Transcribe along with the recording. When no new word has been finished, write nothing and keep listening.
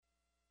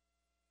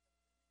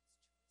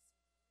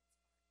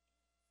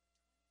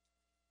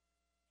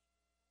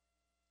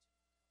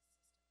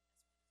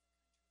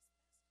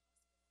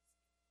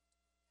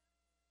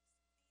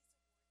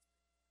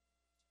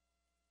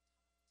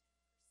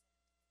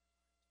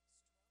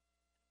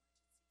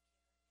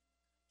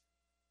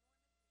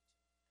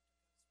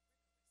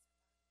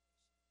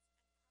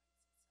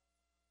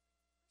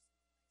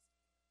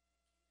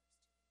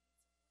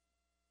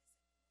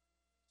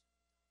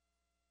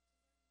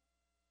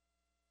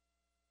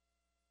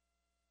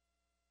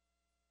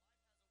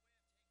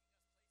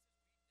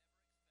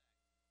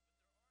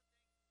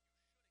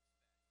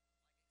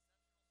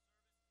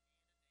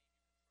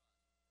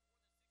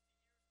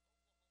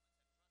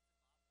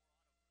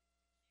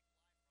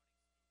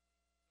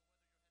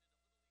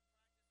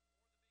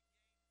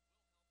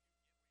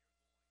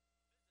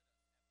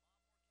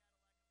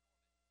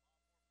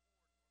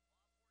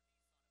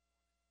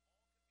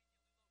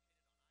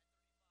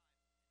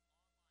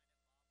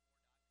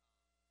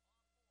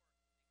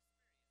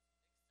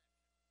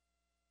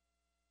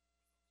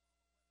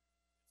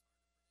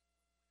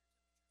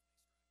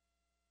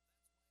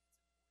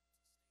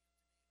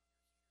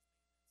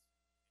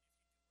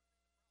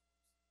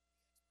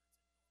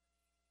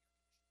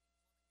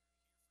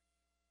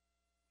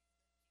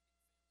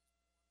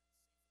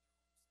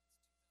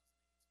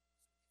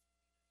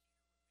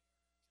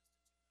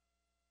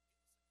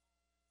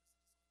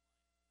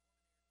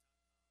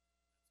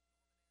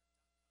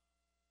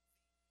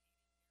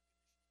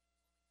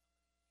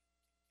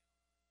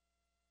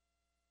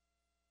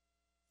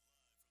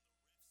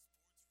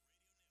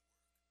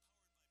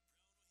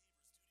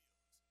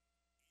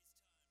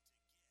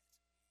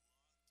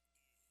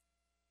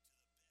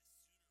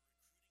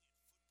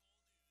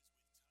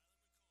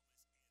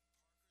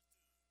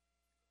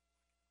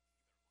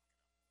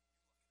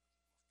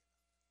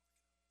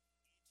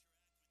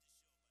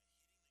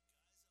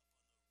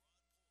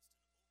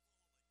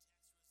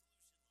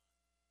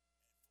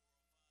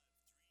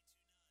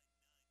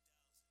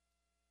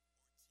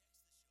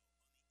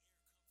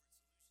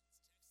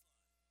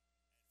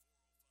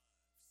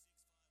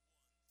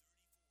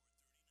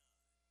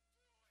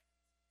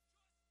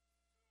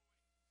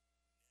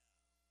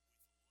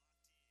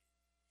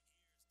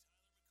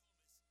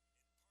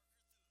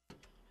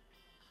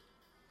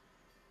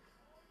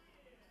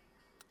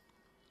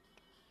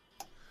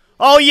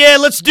Oh, yeah,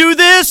 let's do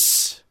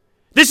this.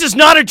 This is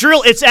not a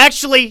drill. It's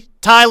actually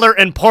Tyler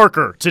and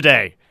Parker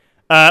today.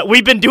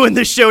 We've been doing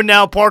this show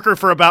now, Parker,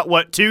 for about,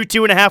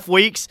 2.5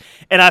 weeks?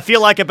 And I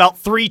feel like about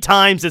 3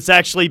 times it's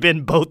actually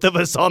been both of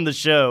us on the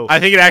show. I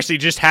think it actually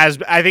just has.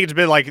 I think it's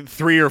been like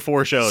 3 or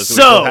 4 shows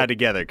that we've had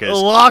together.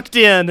 Locked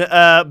in,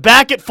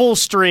 back at full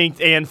strength,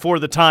 and for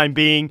the time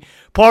being,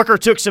 Parker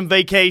took some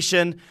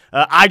vacation.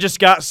 I just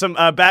got some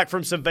back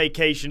from some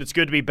vacation. It's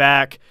good to be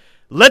back.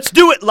 Let's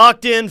do it.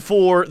 Locked in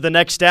for the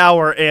next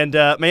hour. And,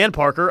 man,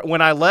 Parker,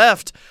 when I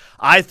left,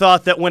 I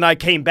thought that when I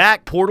came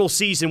back, portal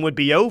season would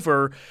be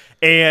over.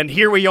 And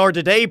here we are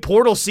today.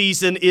 Portal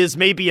season is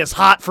maybe as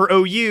hot for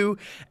OU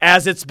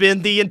as it's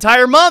been the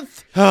entire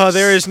month. Oh,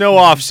 there is no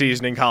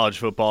offseason in college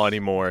football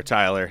anymore,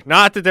 Tyler.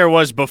 Not that there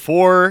was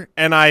before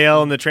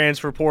NIL and the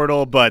transfer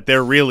portal, but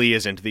there really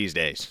isn't these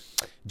days.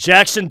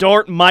 Jackson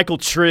Dart and Michael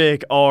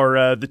Trigg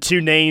are the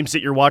 2 names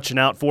that you're watching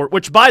out for,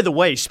 which, by the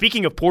way,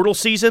 speaking of portal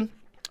season,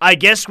 I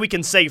guess we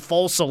can say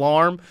false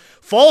alarm.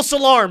 False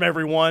alarm,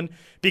 everyone,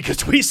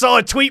 because we saw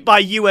a tweet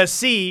by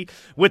USC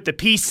with the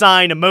peace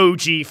sign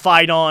emoji,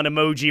 fight on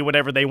emoji,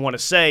 whatever they want to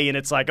say, and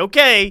it's like,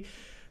 okay,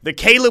 the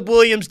Caleb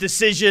Williams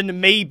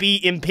decision may be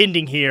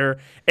impending here.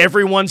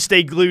 Everyone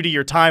stay glued to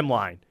your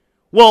timeline.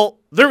 Well,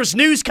 there was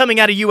news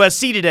coming out of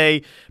USC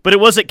today, but it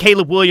wasn't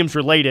Caleb Williams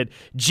related.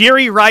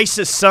 Jerry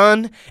Rice's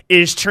son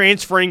is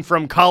transferring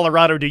from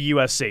Colorado to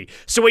USC.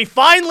 So we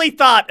finally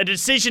thought a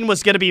decision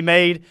was going to be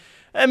made.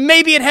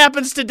 Maybe it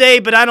happens today,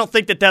 but I don't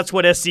think that that's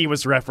what SC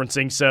was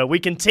referencing. So we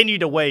continue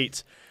to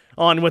wait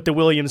on what the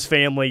Williams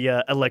family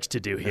elects to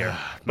do here.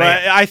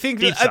 But I think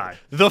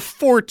the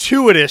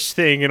fortuitous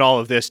thing in all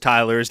of this,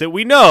 Tyler, is that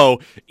we know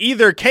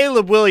either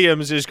Caleb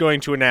Williams is going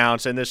to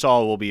announce and this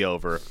all will be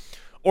over,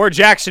 or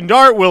Jackson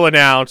Dart will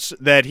announce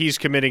that he's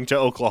committing to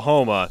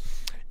Oklahoma,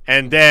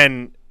 and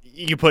then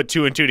you put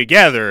 2 and 2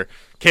 together,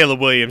 Caleb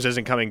Williams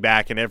isn't coming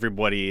back, and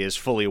everybody is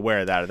fully aware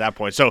of that at that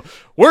point. So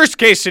worst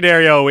case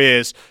scenario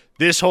is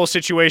this whole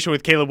situation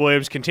with Caleb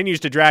Williams continues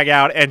to drag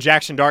out, and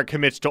Jackson Dart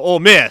commits to Ole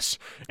Miss,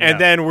 and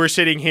then we're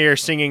sitting here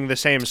singing the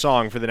same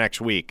song for the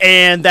next week.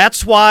 And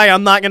that's why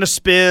I'm not going to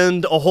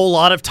spend a whole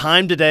lot of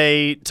time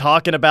today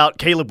talking about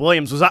Caleb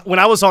Williams. When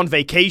I was on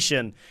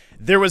vacation,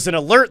 there was an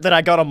alert that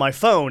I got on my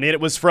phone, and it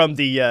was from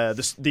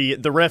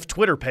the Ref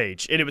Twitter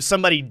page, and it was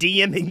somebody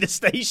DMing the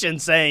station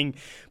saying,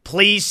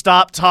 please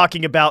stop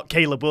talking about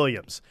Caleb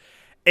Williams.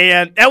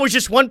 And that was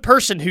just one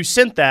person who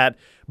sent that,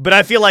 but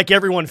I feel like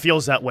everyone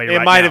feels that way right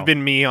now. It might have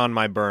been me on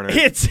my burner.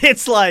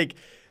 It's like,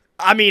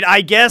 I mean,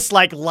 I guess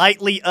like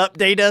lightly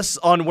update us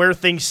on where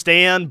things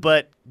stand,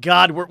 but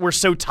God, we're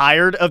so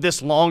tired of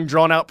this long,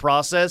 drawn-out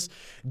process.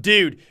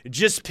 Dude,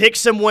 just pick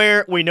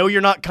somewhere. We know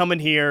you're not coming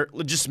here.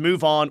 Just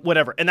move on,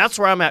 whatever. And that's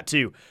where I'm at,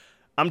 too.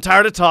 I'm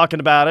tired of talking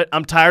about it.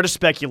 I'm tired of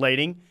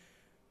speculating.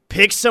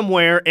 Pick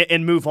somewhere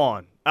and move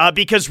on.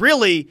 Because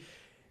really,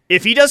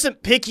 if he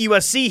doesn't pick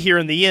USC here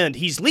in the end,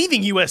 he's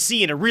leaving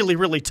USC in a really,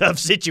 really tough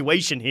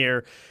situation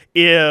here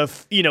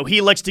if, he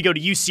elects to go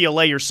to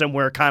UCLA or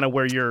somewhere kind of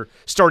where you're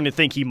starting to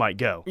think he might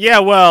go. Yeah,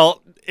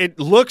 well, it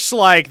looks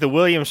like the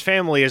Williams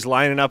family is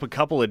lining up a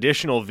couple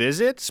additional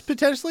visits,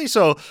 potentially.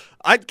 So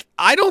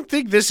I don't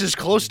think this is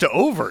close to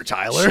over,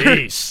 Tyler.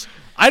 Jeez.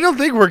 I don't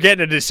think we're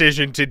getting a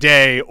decision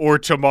today or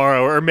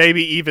tomorrow or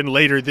maybe even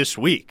later this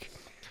week.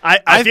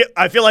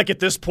 I feel like at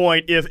this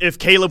point, if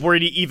Caleb were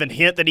to even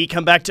hint that he'd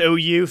come back to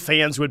OU,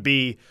 fans would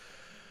be,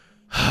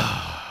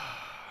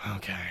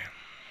 okay,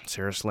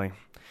 seriously.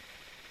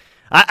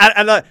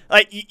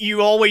 You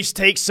always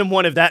take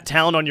someone of that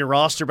talent on your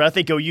roster, but I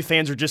think OU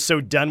fans are just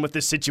so done with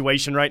this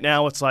situation right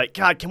now. It's like,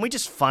 God, can we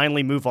just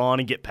finally move on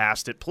and get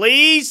past it?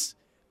 Please?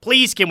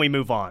 Please, can we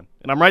move on?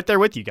 And I'm right there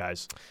with you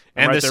guys.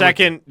 And the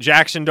second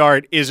Jackson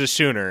Dart is a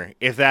Sooner,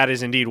 if that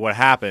is indeed what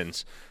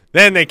happens,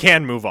 then they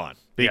can move on.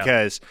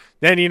 Because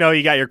then, you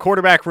got your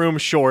quarterback room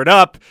shored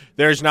up.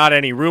 There's not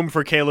any room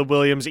for Caleb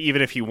Williams,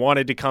 even if he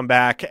wanted to come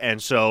back.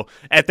 And so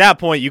at that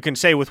point, you can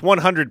say with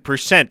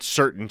 100%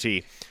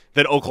 certainty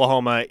that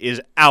Oklahoma is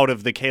out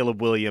of the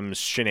Caleb Williams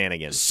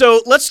shenanigans.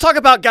 So let's talk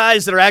about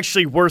guys that are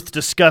actually worth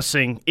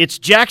discussing. It's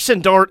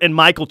Jackson Dart and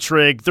Michael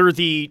Trigg. They're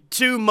the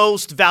 2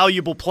 most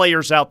valuable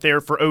players out there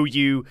for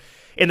OU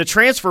in the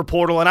transfer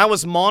portal. And I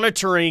was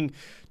monitoring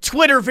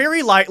Twitter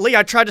very lightly.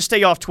 I tried to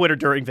stay off Twitter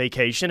during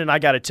vacation, and I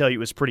got to tell you, it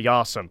was pretty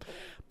awesome.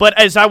 But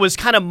as I was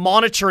kind of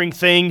monitoring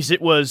things,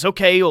 it was,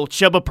 okay, well,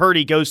 Chubba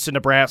Purdy goes to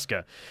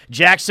Nebraska.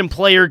 Jackson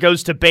Player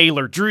goes to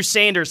Baylor. Drew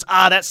Sanders,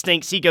 that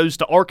stinks. He goes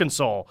to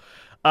Arkansas.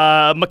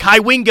 Mekhi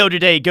Wingo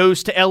today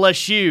goes to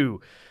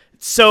LSU.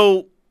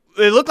 So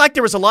it looked like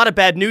there was a lot of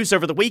bad news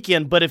over the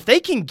weekend, but if they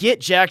can get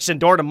Jackson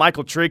Dart and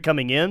Michael Trigg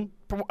coming in,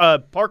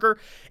 Parker,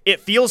 it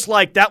feels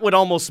like that would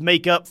almost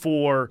make up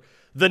for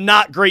the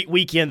not great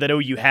weekend that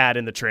OU had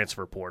in the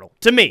transfer portal,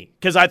 to me,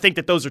 because I think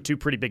that those are 2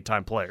 pretty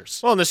big-time players.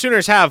 Well, and the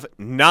Sooners have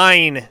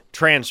 9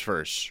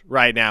 transfers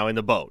right now in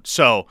the boat.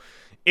 So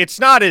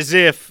it's not as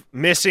if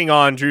missing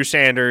on Drew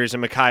Sanders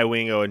and Mekhi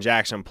Wingo and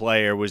Jackson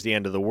Player was the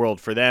end of the world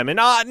for them. And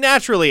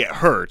naturally it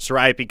hurts,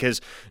 right?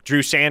 Because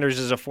Drew Sanders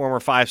is a former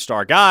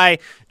 5-star guy.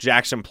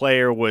 Jackson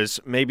Player was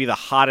maybe the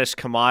hottest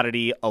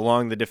commodity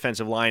along the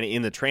defensive line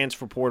in the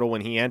transfer portal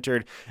when he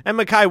entered. And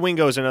Mekhi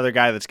Wingo is another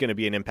guy that's going to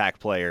be an impact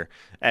player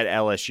at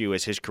LSU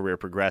as his career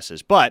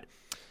progresses. But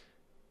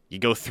you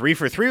go 3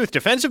 for 3 with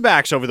defensive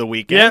backs over the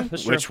weekend,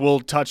 which we'll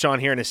touch on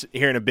here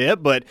in a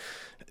bit. But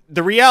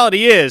the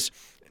reality is,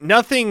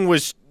 nothing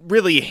was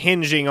really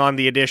hinging on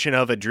the addition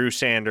of a Drew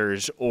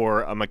Sanders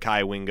or a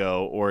Mekhi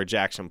Wingo or a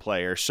Jackson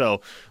Player.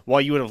 So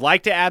while you would have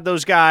liked to add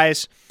those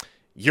guys,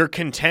 you're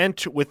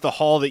content with the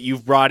haul that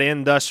you've brought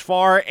in thus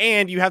far,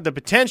 and you have the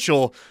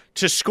potential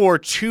to score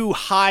 2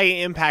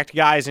 high-impact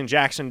guys in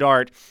Jackson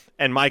Dart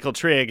and Michael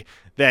Trigg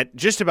that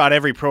just about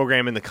every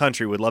program in the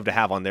country would love to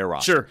have on their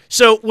roster. Sure.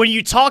 So when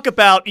you talk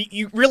about,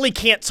 you really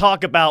can't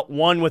talk about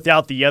one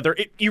without the other.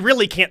 You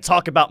really can't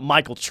talk about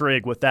Michael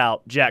Trigg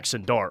without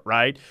Jackson Dart,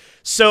 right?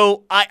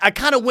 So I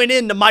kind of went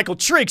into Michael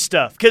Trigg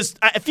stuff because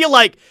I feel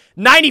like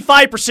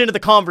 95% of the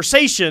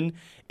conversation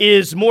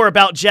is more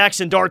about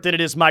Jackson Dart than it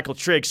is Michael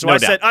Trigg. So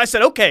I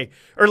said, okay,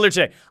 earlier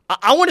today,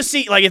 I want to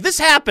see, like, if this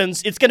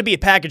happens, it's going to be a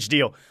package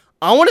deal.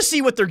 I want to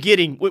see what they're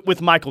getting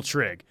with Michael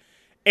Trigg.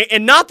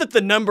 And not that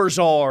the numbers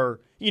are,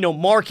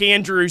 Mark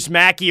Andrews,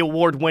 Mackey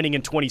Award winning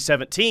in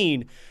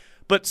 2017,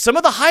 but some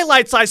of the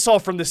highlights I saw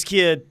from this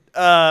kid,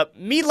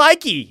 me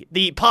likey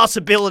the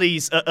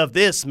possibilities of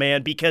this,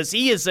 man, because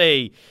he's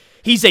a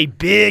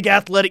big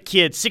athletic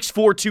kid, 6'4",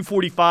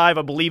 245,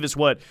 I believe is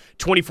what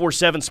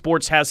 24/7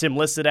 Sports has him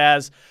listed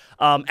as.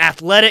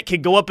 Athletic,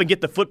 can go up and get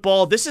the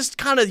football. This is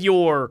kind of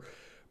your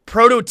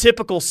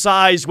prototypical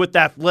size with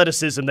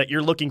athleticism that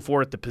you're looking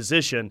for at the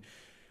position.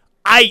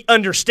 I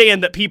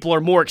understand that people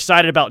are more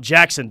excited about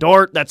Jackson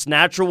Dart. That's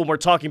natural when we're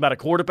talking about a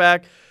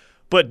quarterback.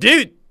 But,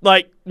 dude,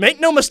 make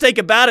no mistake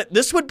about it,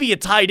 this would be a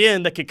tight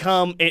end that could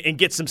come and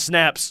get some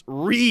snaps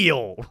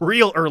real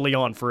early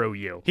on for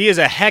OU. He is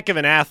a heck of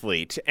an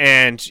athlete,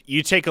 and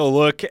you take a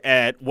look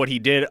at what he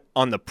did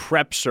on the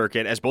prep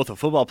circuit as both a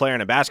football player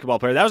and a basketball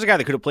player. That was a guy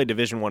that could have played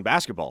Division I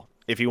basketball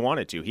if he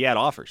wanted to. He had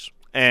offers.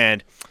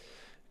 And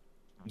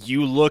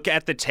you look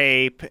at the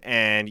tape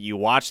and you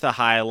watch the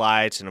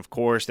highlights, and of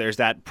course there's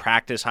that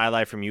practice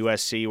highlight from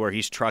USC where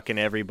he's trucking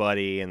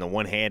everybody and the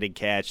one-handed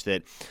catch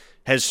that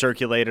has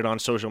circulated on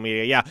social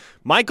media. Yeah,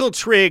 Michael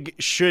Trigg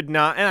should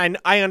not, and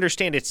I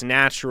understand it's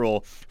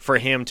natural for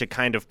him to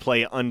kind of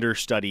play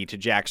understudy to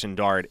Jackson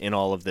Dart in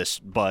all of this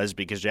buzz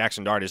because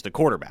Jackson Dart is the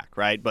quarterback,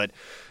 right? But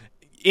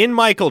in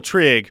Michael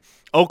Trigg,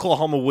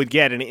 Oklahoma would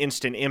get an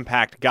instant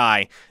impact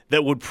guy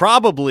that would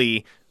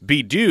probably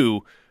be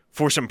due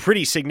for some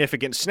pretty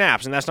significant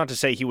snaps. And that's not to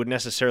say he would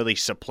necessarily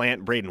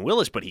supplant Braden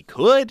Willis, but he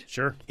could.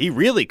 Sure. He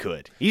really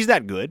could. He's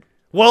that good.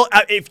 Well,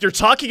 if you're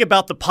talking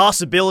about the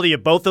possibility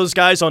of both those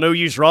guys on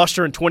OU's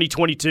roster in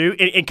 2022,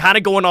 and kind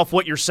of going off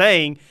what you're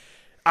saying,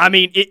 I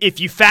mean,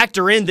 if you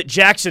factor in that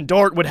Jackson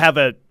Dart would have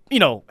a,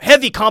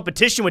 heavy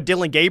competition with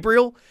Dillon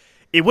Gabriel,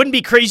 it wouldn't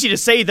be crazy to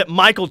say that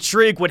Michael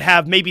Trigg would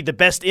have maybe the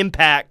best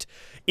impact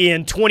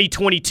in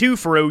 2022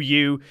 for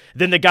OU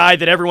than the guy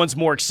that everyone's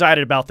more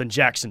excited about than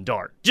Jackson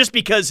Dart, just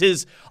because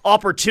his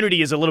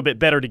opportunity is a little bit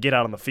better to get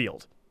out on the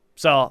field.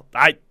 So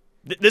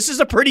this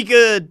is a pretty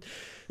good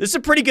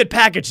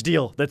package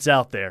deal that's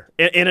out there.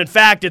 And in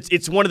fact,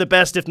 it's one of the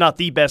best, if not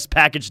the best,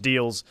 package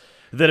deals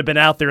that have been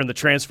out there in the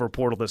transfer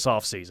portal this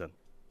offseason.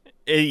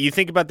 You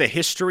think about the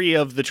history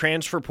of the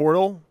transfer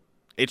portal,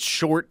 its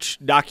short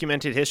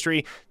documented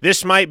history,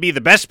 this might be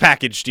the best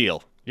package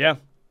deal. Yeah.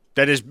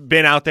 That has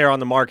been out there on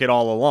the market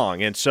all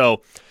along. And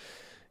so,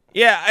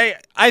 yeah,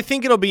 I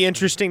think it'll be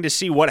interesting to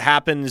see what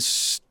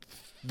happens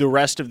the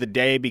rest of the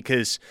day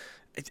because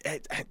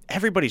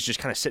everybody's just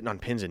kind of sitting on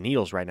pins and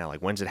needles right now. Like,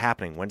 when's it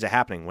happening? When's it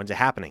happening? When's it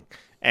happening?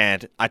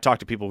 And I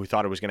talked to people who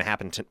thought it was going to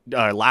happen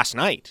last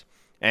night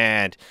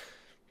and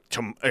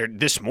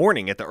this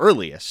morning at the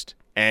earliest.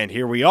 And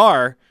here we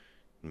are,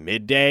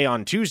 midday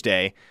on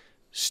Tuesday,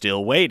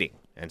 still waiting.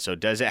 And so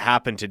does it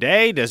happen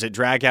today? Does it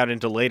drag out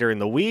into later in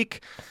the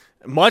week?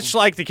 Much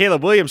like the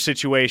Caleb Williams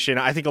situation,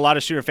 I think a lot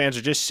of Sooner fans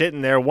are just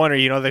sitting there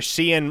wondering, they're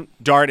seeing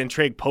Dart and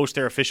Trigg post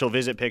their official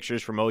visit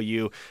pictures from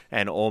OU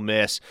and Ole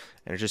Miss,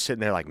 and they're just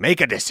sitting there like,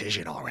 make a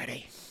decision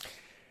already.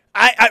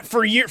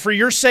 For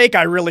your sake,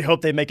 I really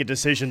hope they make a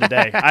decision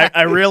today.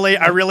 I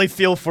really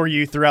feel for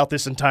you throughout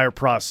this entire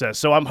process.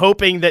 So I'm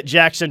hoping that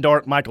Jackson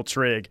Dart, Michael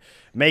Trigg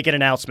make an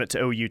announcement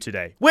to OU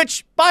today.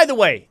 Which, by the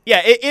way,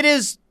 yeah, it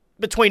is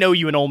between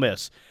OU and Ole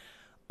Miss.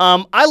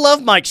 I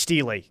love Mike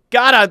Steely.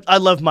 God, I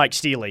love Mike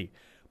Steely.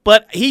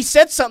 But he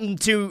said something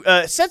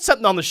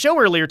on the show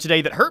earlier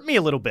today that hurt me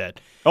a little bit.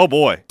 Oh,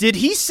 boy. Did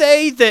he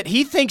say that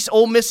he thinks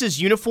Ole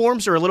Miss's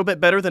uniforms are a little bit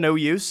better than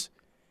OU's?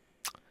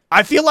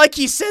 I feel like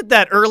he said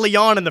that early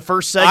on in the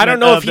first segment. I don't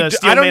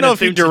know if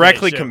he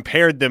directly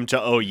compared them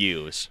to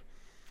OU's.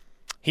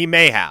 He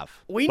may have.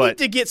 We need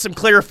to get some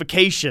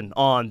clarification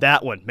on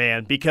that one,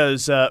 man,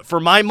 because for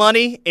my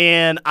money,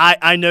 and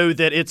I know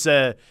that it's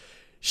a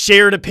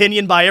shared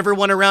opinion by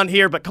everyone around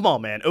here, but come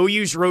on, man.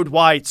 OU's road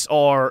whites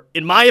are,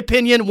 in my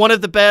opinion, one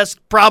of the best,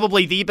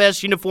 probably the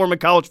best uniform in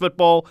college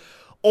football.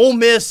 Ole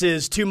Miss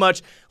is too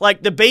much.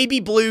 Like, the baby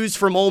blues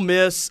from Ole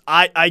Miss,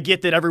 I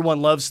get that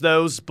everyone loves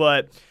those,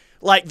 but,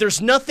 like,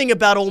 there's nothing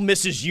about Ole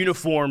Miss's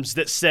uniforms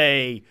that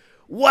say,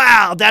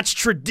 wow, that's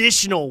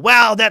traditional.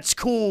 Wow, that's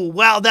cool.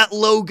 Wow, that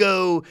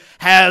logo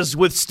has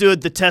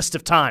withstood the test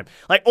of time.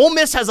 Like, Ole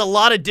Miss has a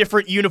lot of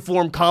different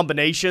uniform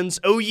combinations.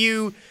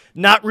 OU,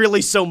 not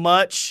really so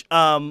much.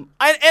 And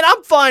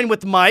I'm fine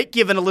with Mike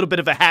giving a little bit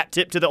of a hat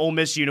tip to the Ole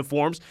Miss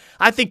uniforms.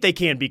 I think they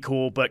can be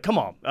cool, but come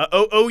on.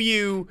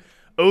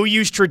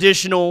 OU's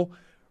traditional,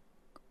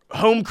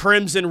 home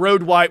crimson,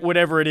 road white,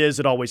 whatever it is,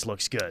 it always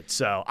looks good.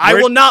 So I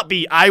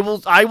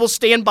will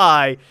stand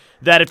by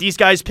that if these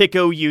guys pick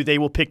OU, they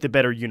will pick the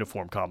better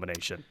uniform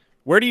combination.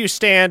 Where do you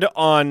stand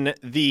on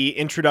the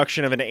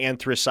introduction of an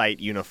anthracite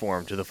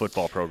uniform to the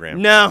football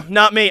program? No,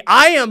 not me.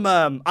 I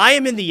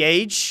am in the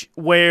age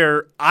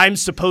where I'm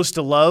supposed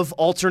to love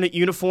alternate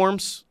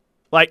uniforms.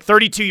 Like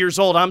 32 years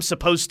old, I'm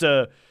supposed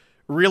to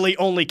really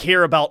only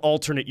care about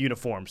alternate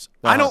uniforms.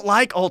 I don't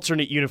like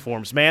alternate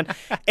uniforms, man.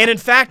 And in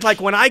fact, like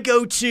when I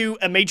go to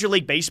a Major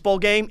League Baseball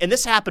game, and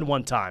this happened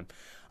one time,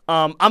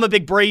 I'm a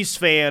big Braves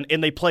fan,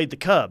 and they played the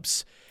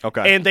Cubs.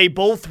 Okay. And they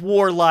both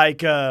wore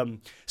like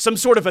some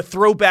sort of a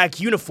throwback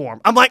uniform.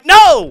 I'm like,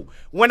 no!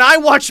 When I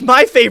watch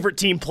my favorite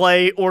team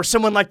play or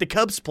someone like the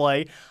Cubs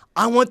play,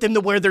 I want them to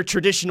wear their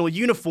traditional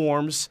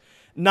uniforms,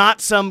 not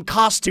some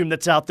costume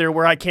that's out there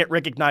where I can't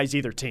recognize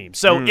either team.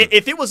 So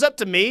if it was up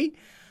to me,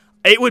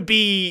 it would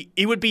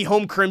be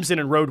home crimson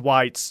and road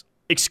whites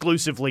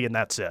exclusively, and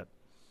that's it.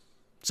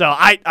 So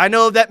I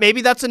know that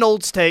maybe that's an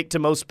old take to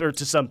most or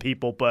to some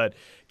people, but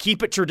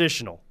keep it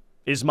traditional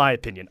is my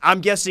opinion. I'm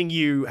guessing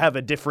you have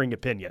a differing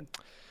opinion.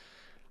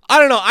 I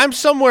don't know. I'm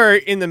somewhere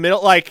in the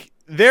middle. Like,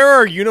 there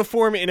are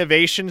uniform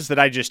innovations that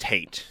I just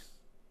hate.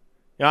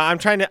 You know, I'm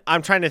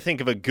trying to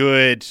think of a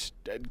good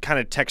kind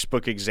of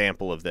textbook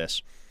example of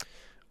this.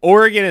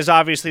 Oregon is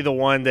obviously the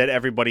one that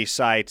everybody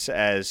cites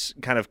as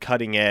kind of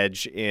cutting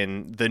edge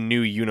in the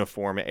new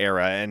uniform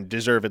era, and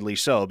deservedly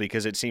so,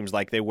 because it seems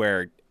like they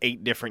wear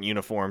 8 different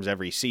uniforms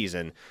every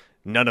season,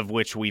 none of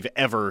which we've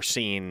ever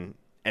seen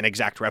an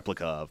exact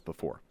replica of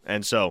before.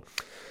 And so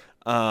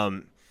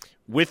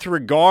with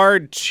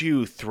regard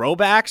to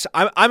throwbacks,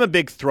 I'm a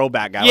big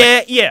throwback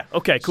guy. Yeah.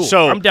 Okay, cool.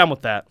 So, I'm down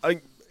with that.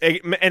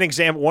 An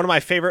example, one of my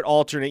favorite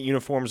alternate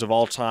uniforms of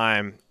all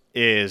time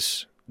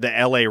is the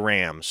LA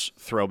Rams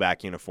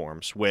throwback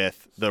uniforms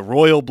with the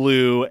royal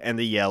blue and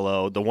the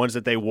yellow, the ones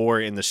that they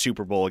wore in the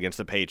Super Bowl against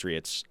the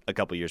Patriots a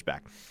couple years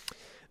back.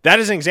 That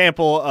is an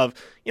example of,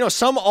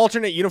 some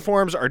alternate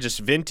uniforms are just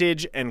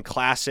vintage and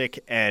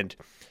classic and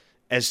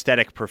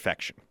aesthetic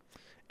perfection.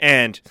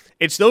 And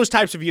it's those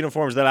types of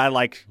uniforms that I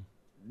like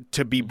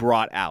to be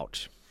brought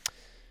out.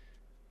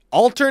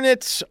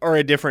 Alternates are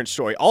a different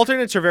story.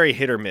 Alternates are very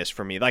hit or miss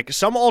for me. Like,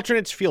 some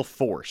alternates feel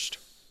forced.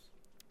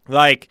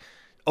 Like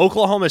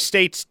Oklahoma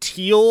State's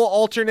teal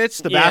alternates,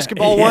 the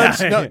basketball ones.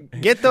 No,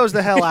 get those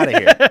the hell out of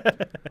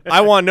here.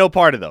 I want no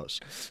part of those.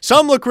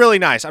 Some look really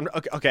nice.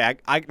 Okay.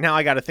 Now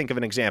I got to think of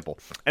an example.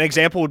 An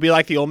example would be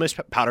like the Ole Miss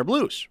powder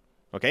blues.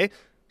 Okay,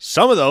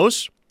 some of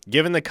those,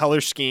 given the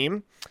color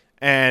scheme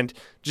and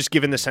just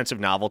given the sense of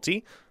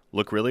novelty,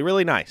 look really,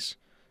 really nice.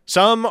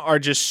 Some are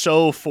just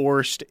so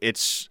forced,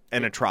 it's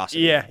an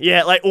atrocity.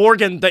 Yeah. Like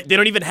Oregon, they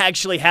don't even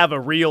actually have a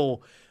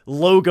real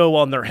logo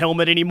on their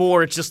helmet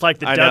anymore. It's just like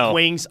the duck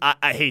wings.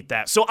 I hate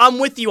that. So I'm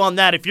with you on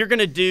that. If you're going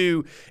to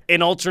do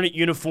an alternate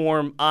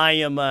uniform, I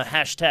am a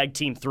hashtag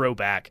team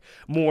throwback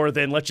more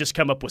than let's just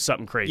come up with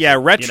something crazy. Yeah,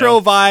 retro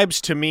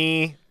vibes to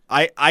me,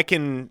 I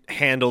can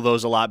handle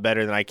those a lot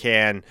better than I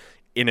can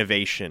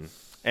innovation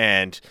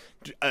and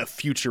a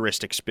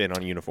futuristic spin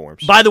on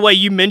uniforms. By the way,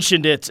 you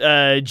mentioned it.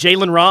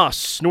 Jalen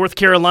Ross, North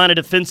Carolina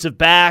defensive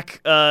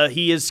back.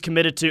 He is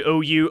committed to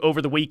OU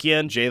over the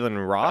weekend.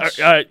 Jalen Ross?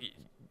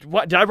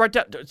 What did I write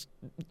down?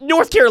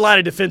 North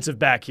Carolina defensive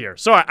back here.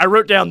 Sorry, I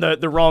wrote down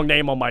the wrong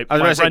name on my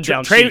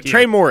rundown sheet.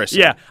 Trey Morris.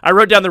 Yeah, I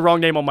wrote down the wrong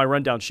name on my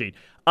rundown sheet.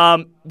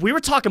 We were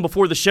talking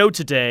before the show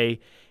today.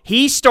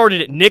 He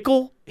started at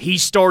nickel. He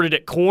started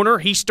at corner.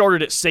 He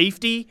started at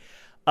safety.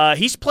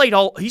 He's played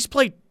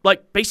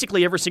like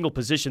basically every single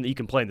position that you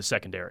can play in the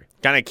secondary.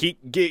 Kind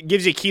of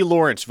gives you Key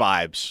Lawrence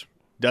vibes,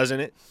 doesn't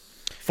it?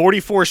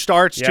 44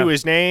 starts to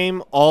his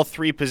name, all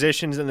 3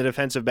 positions in the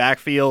defensive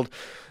backfield.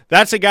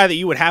 That's a guy that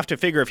you would have to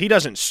figure if he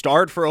doesn't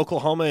start for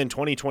Oklahoma in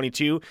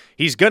 2022,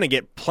 he's going to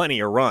get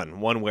plenty of run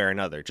one way or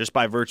another, just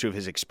by virtue of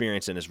his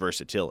experience and his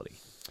versatility.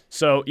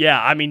 So,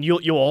 yeah, I mean,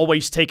 you'll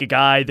always take a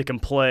guy that can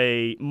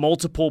play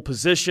multiple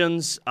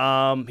positions.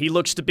 He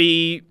looks to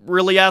be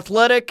really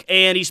athletic,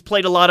 and he's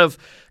played a lot of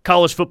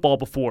college football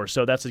before,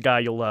 so that's a guy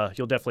you'll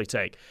definitely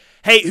take.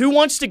 Hey, who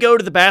wants to go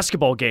to the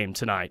basketball game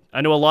tonight?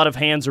 I know a lot of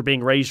hands are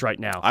being raised right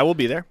now. I will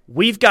be there.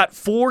 We've got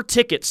 4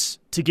 tickets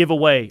to give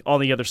away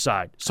on the other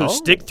side, so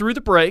stick through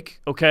the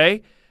break,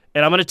 okay?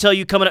 And I'm going to tell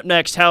you coming up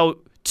next how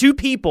 2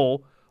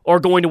 people are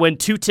going to win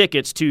 2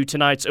 tickets to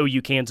tonight's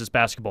OU Kansas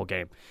basketball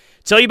game.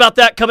 Tell you about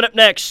that coming up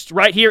next.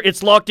 Right here,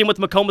 it's Locked In with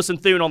McComas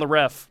and Thune on the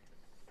Ref.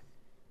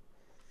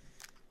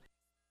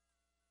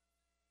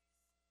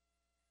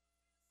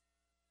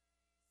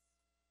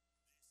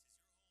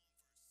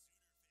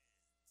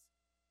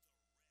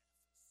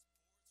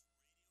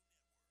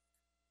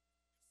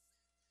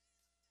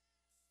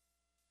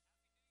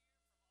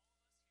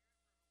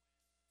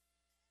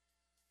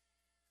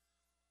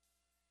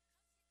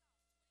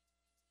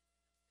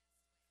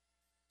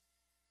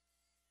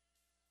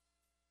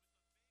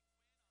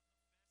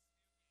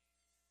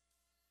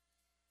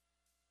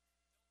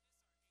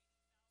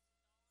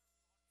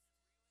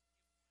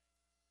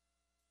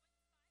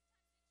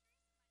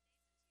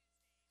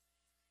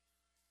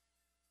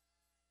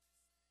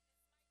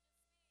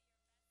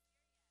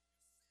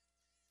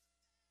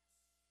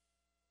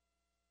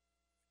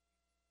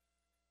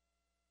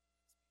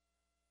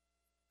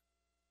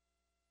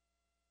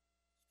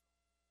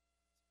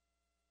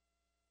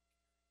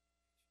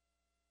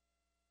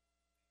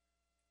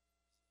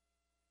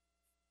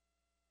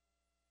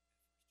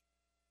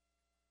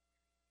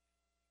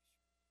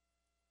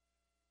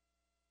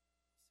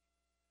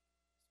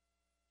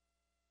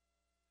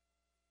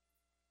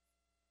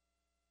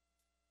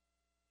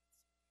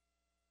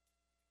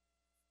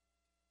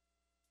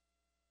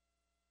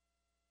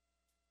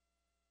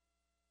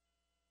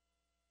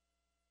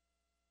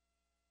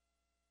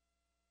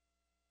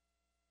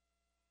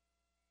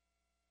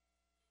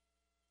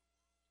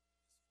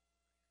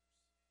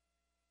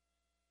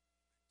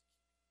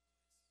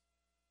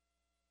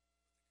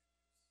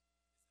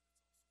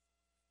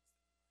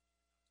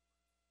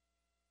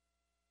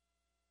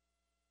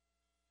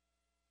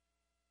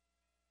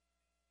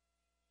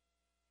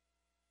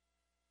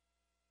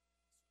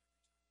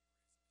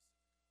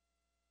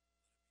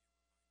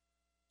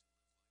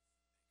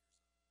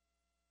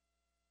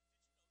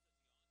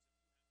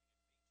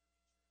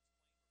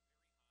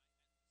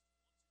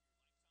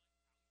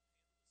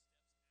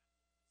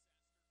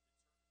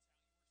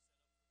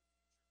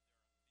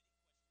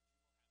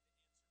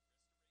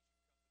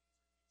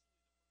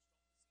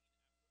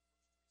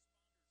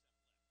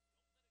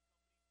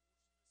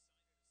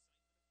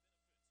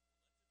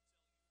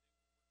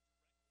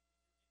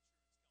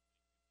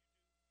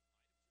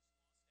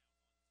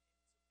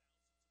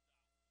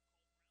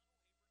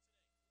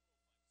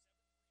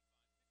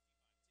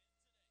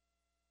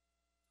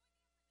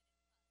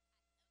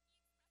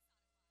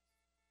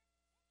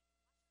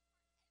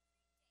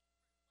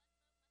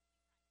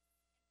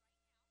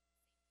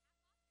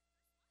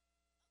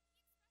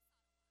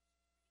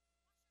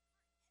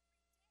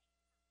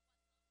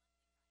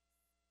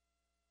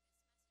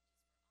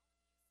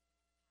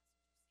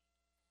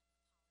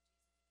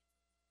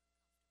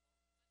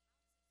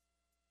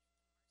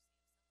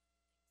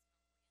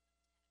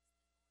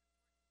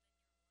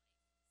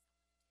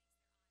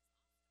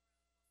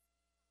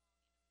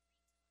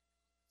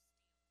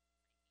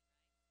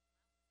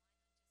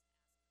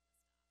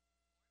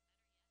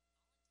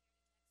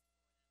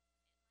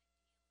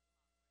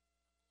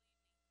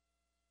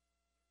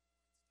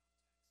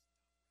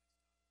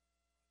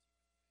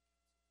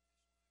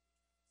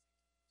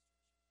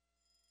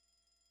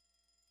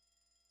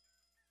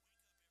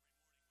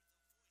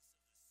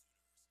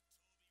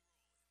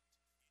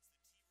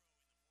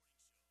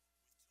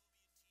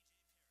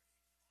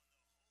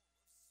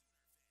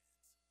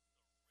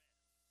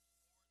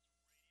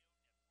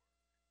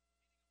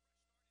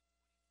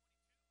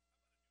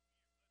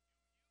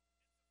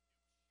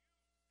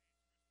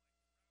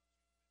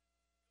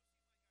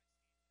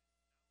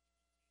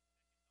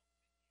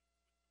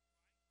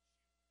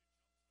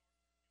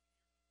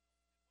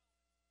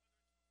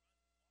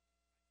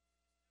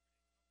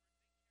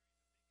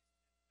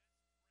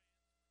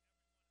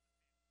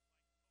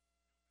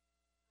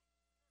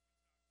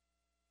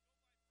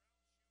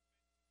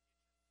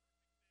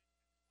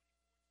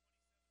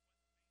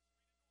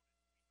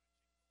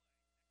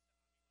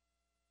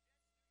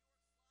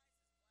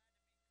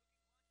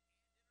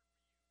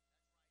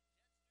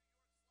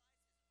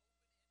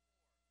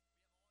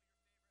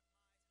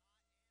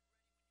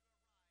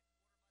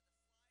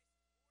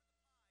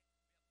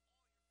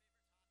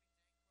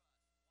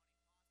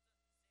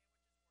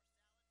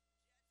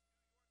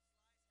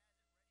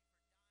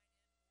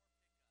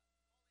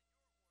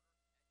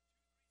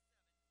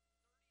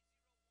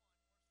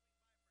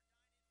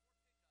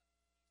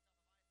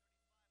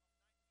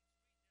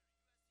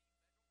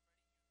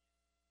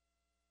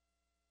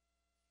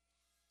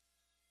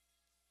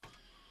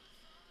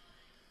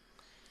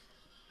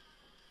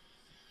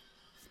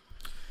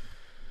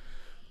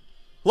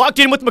 Locked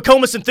in with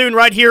McComas and Thune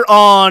right here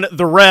on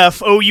the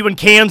Ref. OU and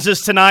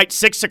Kansas tonight,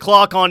 6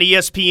 o'clock on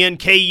ESPN.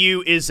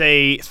 KU is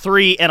a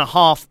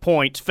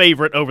 3.5-point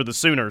favorite over the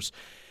Sooners.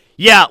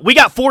 Yeah, we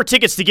got 4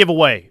 tickets to give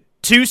away.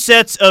 2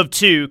 sets of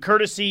 2,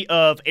 courtesy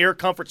of Air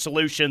Comfort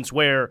Solutions,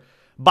 where,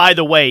 by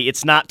the way,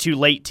 it's not too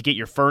late to get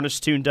your furnace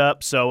tuned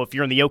up. So if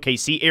you're in the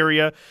OKC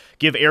area,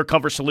 give Air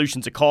Comfort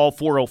Solutions a call,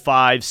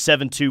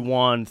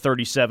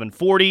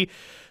 405-721-3740.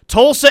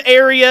 Tulsa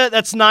area,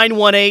 that's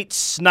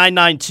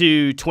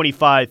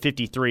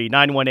 918-992-2553,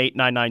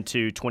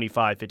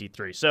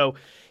 918-992-2553. So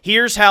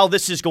here's how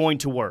this is going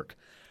to work.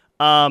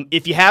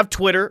 If you have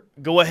Twitter,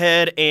 go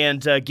ahead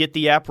and get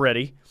the app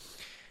ready.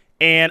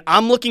 And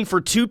I'm looking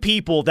for 2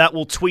 people that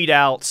will tweet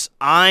out,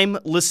 I'm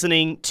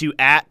listening to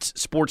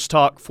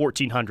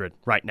 @SportsTalk1400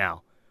 right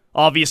now.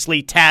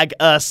 Obviously, tag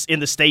us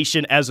in the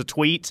station as a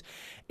tweet.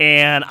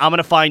 And I'm going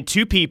to find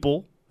 2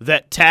 people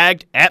that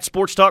tagged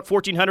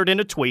 @SportsTalk1400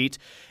 in a tweet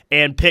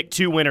and pick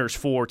 2 winners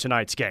for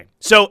tonight's game.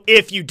 So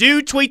if you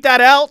do tweet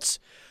that out,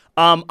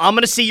 I'm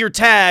going to see your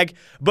tag,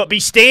 but be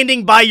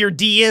standing by your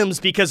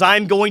DMs because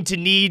I'm going to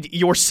need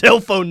your cell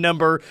phone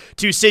number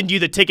to send you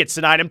the tickets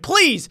tonight. And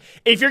please,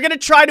 if you're going to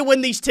try to win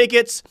these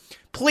tickets,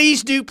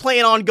 please do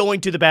plan on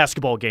going to the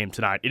basketball game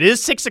tonight. It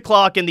is 6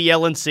 o'clock in the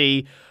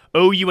LNC,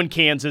 OU and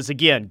Kansas.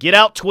 Again, get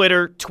out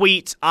Twitter,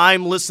 tweet,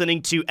 I'm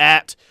listening to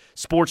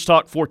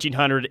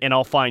 @SportsTalk1400, and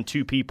I'll find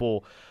 2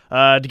 people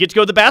to get to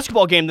go to the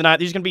basketball game tonight.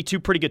 These are going to be 2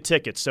 pretty good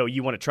tickets, so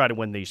you want to try to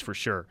win these for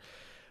sure.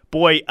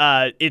 Boy,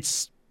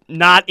 it's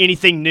not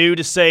anything new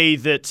to say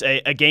that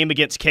a game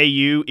against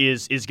KU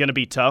is going to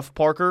be tough,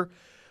 Parker,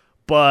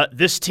 but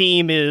this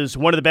team is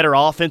one of the better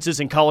offenses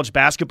in college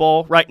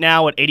basketball right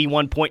now at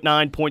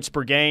 81.9 points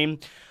per game.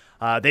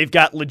 They've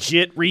got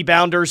legit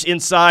rebounders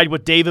inside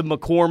with David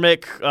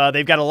McCormick.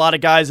 They've got a lot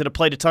of guys that have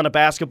played a ton of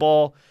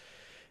basketball.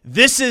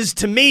 This is,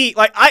 to me,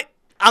 like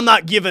I'm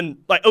not giving,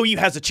 like, OU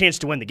has a chance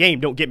to win the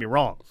game, don't get me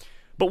wrong.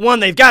 But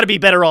one, they've got to be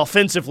better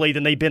offensively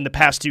than they've been the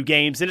past 2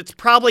 games, and it's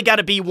probably got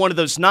to be one of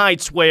those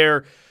nights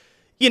where,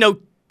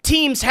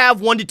 teams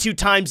have 1 to 2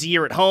 times a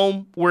year at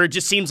home where it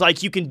just seems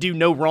like you can do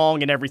no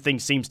wrong and everything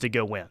seems to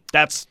go in.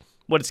 That's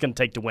what it's going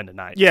to take to win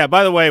tonight. Yeah,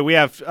 by the way, we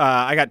have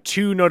I got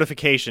 2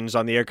 notifications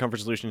on the Air Comfort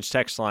Solutions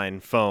text line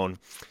phone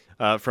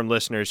from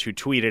listeners who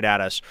tweeted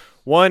at us.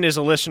 One is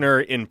a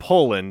listener in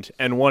Poland,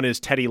 and one is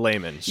Teddy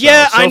Lehman. So,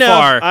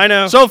 I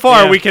know. So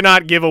far, we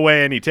cannot give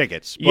away any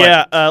tickets.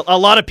 But a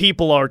lot of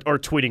people are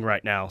tweeting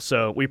right now,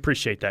 so we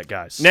appreciate that,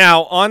 guys.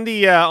 Now, on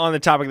the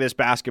topic of this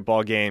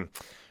basketball game,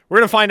 we're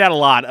going to find out a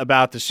lot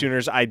about the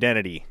Sooners'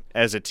 identity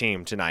as a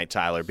team tonight,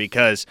 Tyler,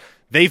 because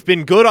they've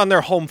been good on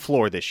their home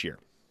floor this year.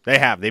 They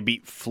have. They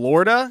beat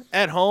Florida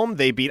at home.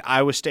 They beat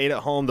Iowa State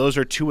at home. Those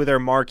are 2 of their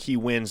marquee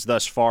wins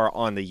thus far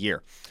on the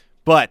year.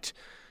 But,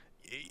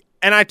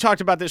 and I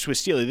talked about this with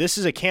Steely, this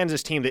is a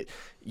Kansas team that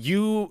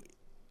you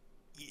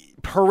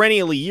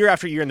perennially, year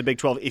after year in the Big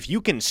 12, if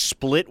you can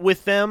split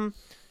with them,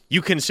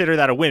 you consider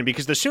that a win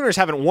because the Sooners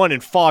haven't won in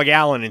Fog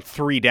Allen in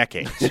 3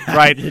 decades,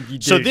 right?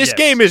 So this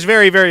game is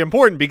very, very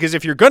important because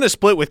if you're going to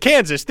split with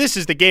Kansas, this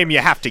is the game you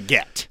have to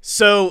get.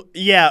 So,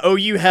 yeah,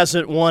 OU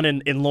hasn't won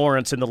in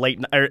Lawrence since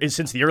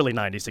the early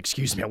 90s,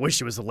 excuse me. I wish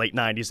it was the late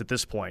 90s at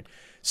this point.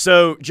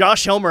 So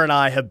Josh Helmer and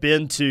I have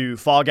been to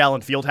Fog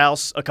Allen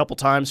Fieldhouse a couple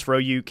times for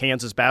OU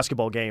Kansas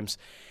basketball games.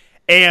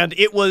 And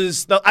it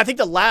was, I think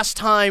the last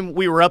time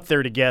we were up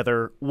there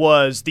together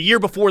was the year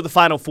before the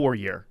Final Four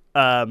year.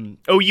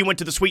 OU went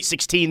to the Sweet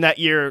 16 that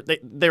year.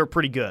 They were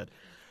pretty good.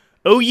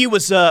 OU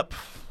was up,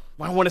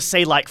 I want to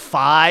say like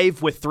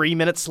 5 with 3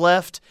 minutes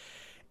left,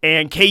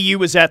 and KU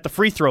was at the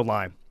free throw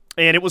line.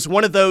 And it was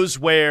one of those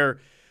where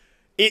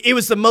it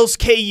was the most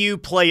KU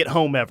play at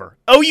home ever.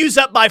 OU's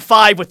up by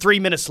 5 with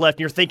 3 minutes left, and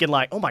you're thinking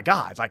like, oh my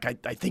God, like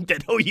I think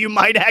that OU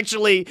might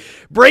actually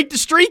break the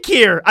streak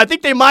here. I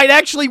think they might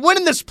actually win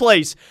in this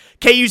place.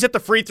 KU's at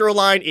the free throw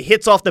line. It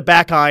hits off the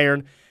back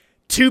iron.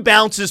 2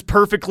 bounces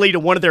perfectly to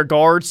one of their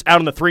guards out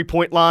on the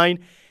 3-point line,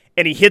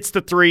 and he hits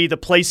the 3. The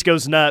place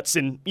goes nuts,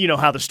 and you know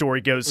how the story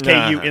goes. KU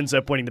ends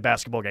up winning the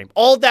basketball game.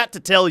 All that to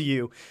tell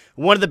you,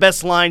 one of the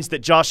best lines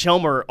that Josh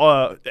Helmer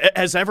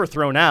has ever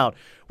thrown out.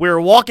 We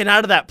were walking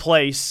out of that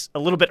place a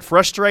little bit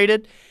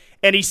frustrated,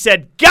 and he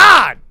said,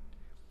 God,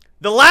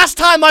 the last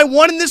time I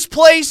won in this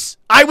place,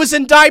 I was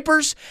in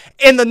diapers,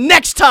 and the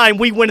next time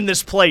we win in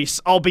this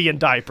place, I'll be in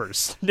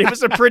diapers. It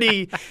was a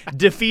pretty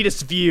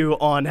defeatist view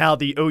on how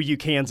the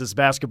OU-Kansas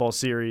basketball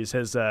series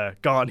has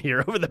gone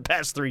here over the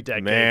past 3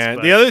 decades.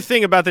 Man, the other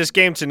thing about this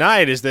game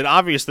tonight is that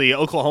obviously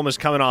Oklahoma's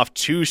coming off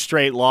 2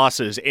 straight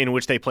losses in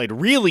which they played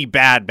really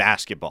bad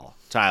basketball,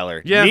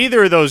 Tyler. Yeah.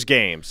 Neither of those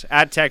games,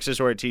 at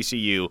Texas or at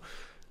TCU,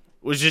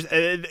 was just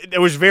there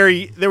was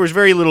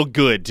very little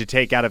good to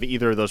take out of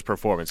either of those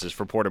performances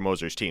for Porter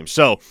Moser's team.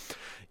 So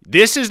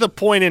this is the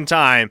point in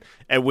time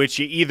at which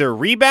you either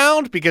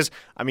rebound because,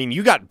 I mean,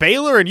 you got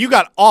Baylor and you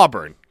got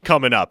Auburn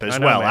coming up as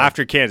well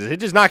after Kansas. It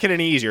does not get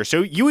any easier.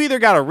 So you either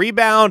got to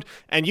rebound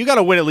and you got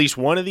to win at least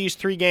one of these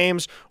 3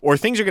 games, or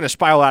things are going to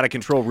spiral out of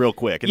control real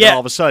quick. And then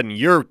all of a sudden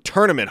your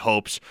tournament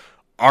hopes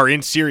are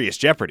in serious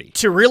jeopardy.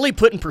 To really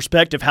put in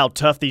perspective how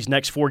tough these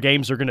next 4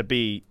 games are going to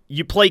be,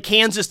 you play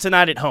Kansas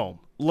tonight at home.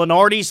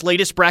 Lenardi's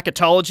latest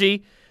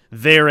bracketology,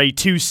 they're a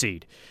 2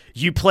 seed.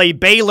 You play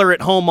Baylor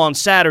at home on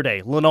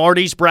Saturday.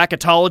 Lenardi's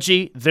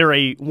bracketology, they're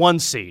a 1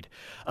 seed.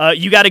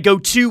 You got to go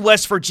to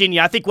West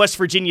Virginia. I think West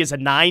Virginia is a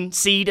 9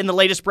 seed in the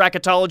latest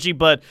bracketology,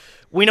 but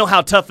we know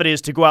how tough it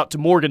is to go out to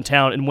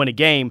Morgantown and win a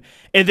game.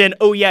 And then,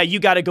 you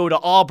got to go to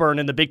Auburn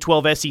in the Big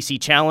 12 SEC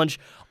Challenge.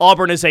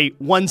 Auburn is a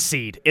 1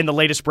 seed in the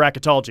latest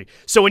bracketology.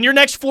 So in your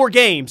next 4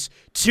 games,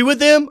 2 of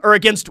them are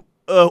against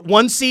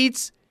 1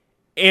 seeds,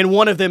 and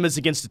 1 of them is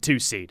against a 2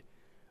 seed.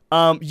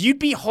 You'd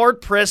be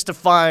hard-pressed to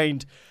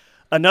find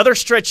another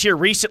stretch here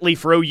recently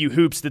for OU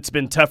hoops that's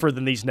been tougher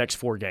than these next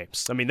 4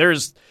 games. I mean,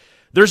 there's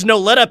no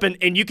let-up,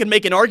 and you can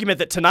make an argument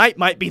that tonight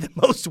might be the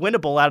most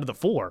winnable out of the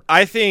 4.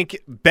 I think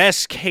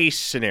best-case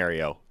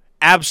scenario,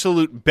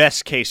 absolute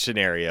best-case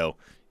scenario,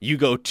 you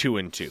go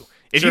 2-2.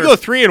 If you go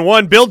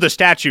 3-1, build the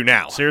statue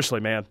now. Seriously,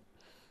 man.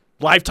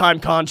 Lifetime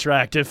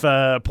contract if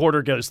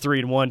Porter goes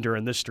 3-1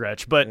 during this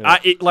stretch. But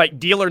like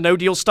deal or no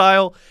deal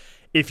style,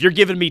 if you're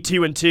giving me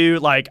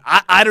 2-2, like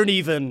I don't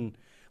even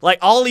 – like,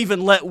 I'll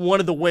even let one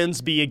of the wins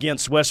be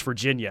against West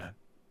Virginia.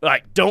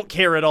 Like, don't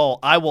care at all.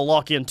 I will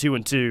lock in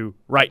 2-2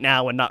 right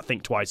now and not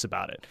think twice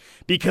about it.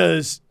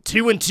 Because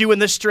 2-2 in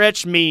this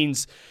stretch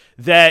means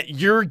that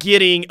you're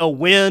getting a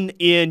win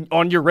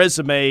on your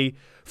resume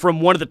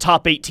from one of the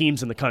top 8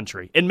 teams in the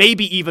country, and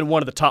maybe even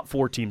one of the top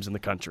 4 teams in the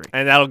country.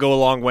 And that'll go a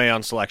long way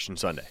on Selection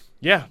Sunday.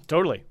 Yeah,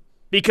 totally.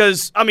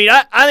 Because, I mean,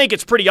 I think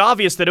it's pretty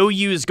obvious that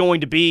OU is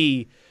going to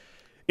be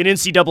an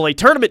NCAA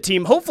tournament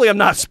team. Hopefully I'm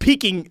not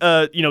speaking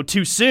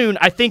too soon.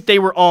 I think they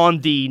were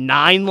on the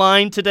 9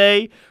 line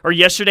today or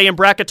yesterday in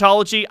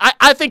bracketology.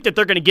 I think that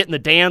they're going to get in the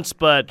dance,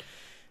 but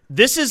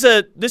this is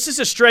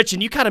a stretch,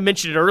 and you kind of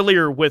mentioned it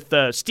earlier with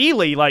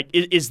Steely. Like,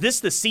 is this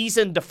the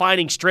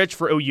season-defining stretch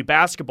for OU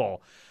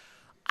basketball?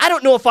 I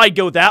don't know if I'd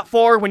go that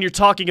far when you're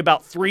talking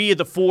about 3 of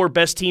the 4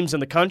 best teams in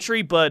the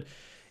country, but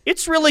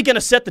it's really going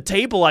to set the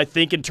table, I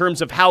think, in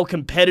terms of how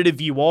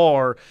competitive you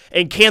are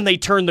and can they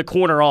turn the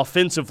corner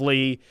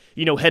offensively,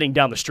 heading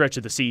down the stretch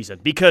of the season.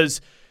 Because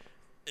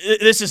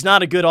this is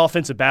not a good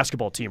offensive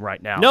basketball team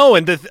right now. No,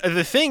 and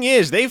the thing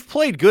is, they've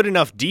played good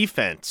enough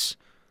defense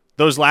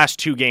those last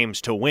 2 games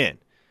to win.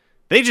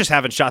 They just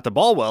haven't shot the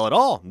ball well at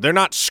all. They're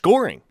not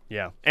scoring.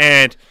 Yeah.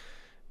 And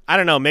I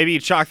don't know, maybe you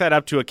chalk that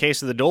up to a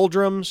case of the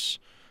doldrums.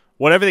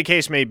 Whatever the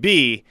case may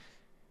be,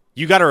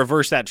 you got to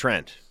reverse that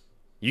trend.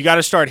 You got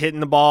to start hitting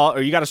the ball,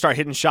 or you got to start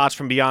hitting shots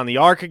from beyond the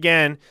arc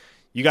again.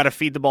 You got to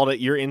feed the ball to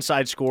your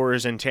inside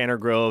scorers and Tanner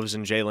Groves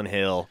and Jalen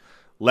Hill.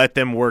 Let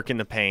them work in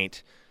the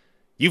paint.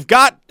 You've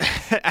got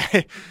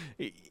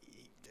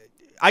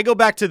I go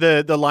back to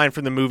the line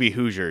from the movie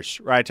Hoosiers,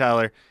 right,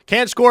 Tyler?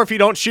 Can't score if you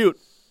don't shoot.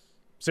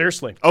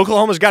 Seriously.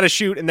 Oklahoma's got to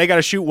shoot, and they got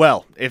to shoot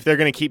well if they're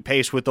going to keep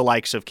pace with the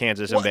likes of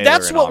Kansas and Baylor.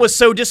 That's what was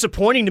so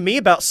disappointing to me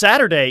about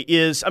Saturday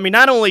is, I mean,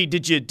 not only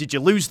did you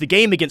lose the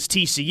game against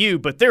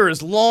TCU, but there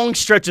is long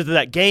stretches of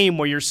that game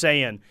where you're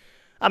saying,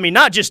 I mean,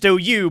 not just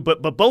OU,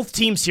 but both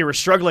teams here are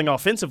struggling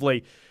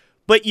offensively.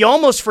 But you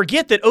almost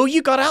forget that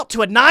OU got out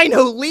to a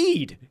 9-0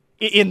 lead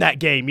in that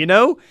game, A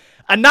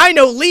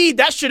 9-0 lead,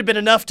 that should have been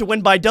enough to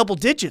win by double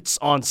digits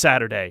on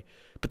Saturday.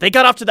 But they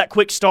got off to that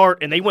quick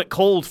start, and they went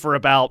cold for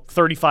about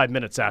 35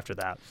 minutes after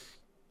that.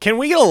 Can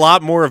we get a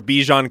lot more of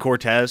Bijan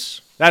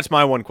Cortez? That's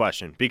my one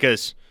question,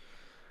 because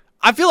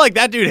I feel like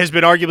that dude has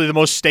been arguably the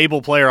most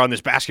stable player on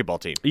this basketball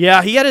team.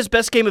 Yeah, he had his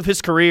best game of his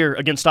career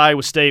against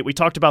Iowa State. We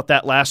talked about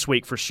that last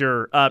week for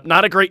sure.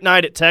 Not a great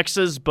night at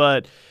Texas,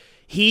 but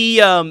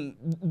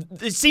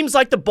it seems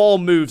like the ball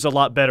moves a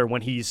lot better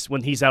when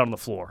he's out on the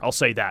floor. I'll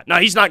say that. Now,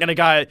 he's not going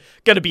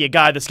to be a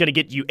guy that's going to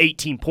get you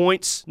 18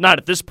 points, not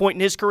at this point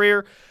in his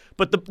career.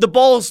 But the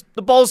ball's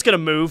going to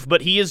move,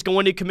 but he is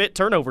going to commit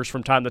turnovers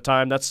from time to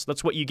time. That's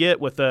what you get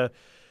with a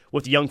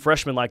young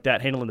freshman like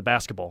that handling the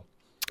basketball.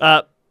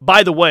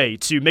 By the way,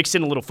 to mix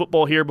in a little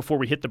football here before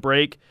we hit the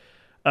break,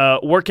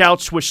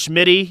 workouts with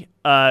Schmitty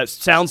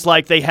sounds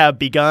like they have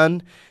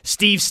begun.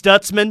 Steve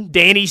Stutzman,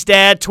 Danny's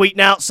dad, tweeting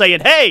out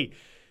saying, hey,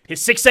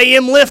 his 6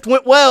 a.m. lift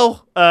went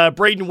well.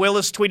 Braden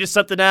Willis tweeted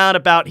something out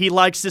about he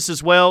likes this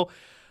as well.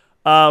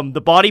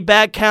 The body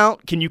bag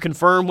count, can you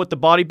confirm what the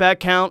body bag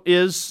count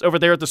is over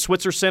there at the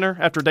Switzer Center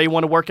after day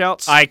 1 of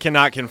workouts? I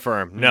cannot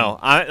confirm. No.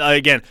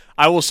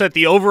 I will set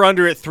the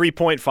over-under at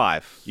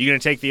 3.5. You going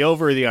to take the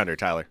over or the under,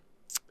 Tyler?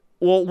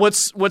 Well,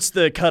 what's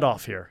the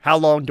cutoff here? How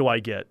long do I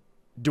get?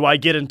 Do I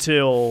get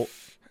until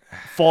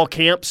fall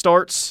camp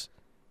starts?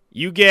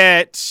 You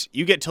get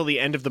till the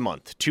end of the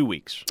month, 2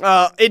 weeks.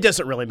 It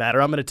doesn't really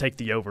matter. I'm going to take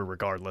the over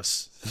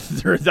regardless.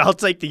 I'll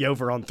take the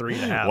over on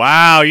 3.5.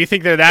 Wow, you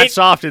think they're that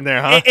soft in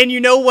there, huh? And you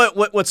know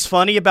what's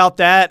funny about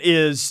that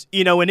is,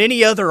 in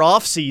any other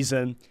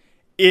offseason,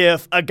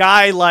 if a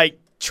guy like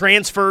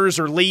transfers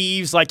or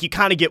leaves, like you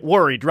kind of get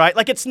worried, right?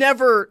 Like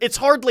it's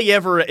hardly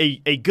ever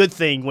a good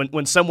thing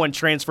when someone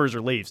transfers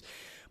or leaves.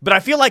 But I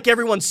feel like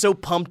everyone's so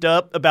pumped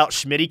up about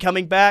Schmitty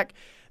coming back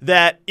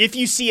that if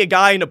you see a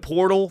guy in a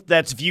portal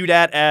that's viewed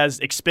at as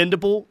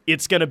expendable,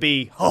 it's going to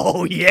be,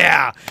 oh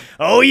yeah,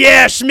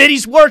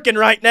 Schmitty's working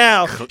right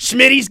now.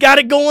 Schmitty's got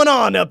it going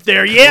on up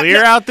there. Yeah,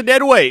 clear out the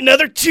dead weight.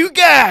 Another 2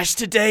 guys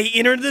today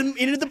enter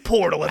the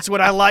portal. That's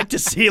what I like to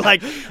see.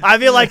 Like, I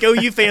feel like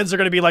OU fans are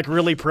going to be like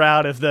really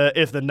proud if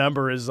the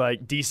number is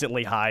like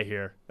decently high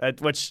here,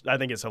 which I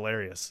think is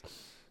hilarious.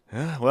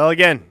 Well,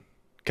 again,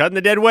 cutting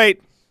the dead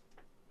weight.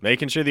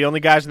 Making sure the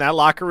only guys in that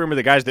locker room are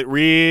the guys that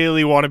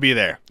really want to be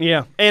there.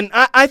 Yeah, and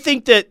I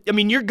think that, I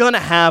mean, you're going to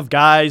have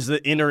guys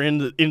that enter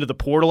into the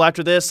portal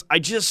after this. I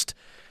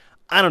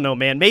don't know,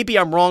 man. Maybe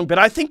I'm wrong, but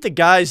I think the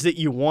guys that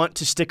you want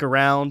to stick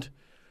around,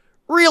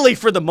 really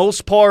for the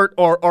most part,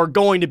 are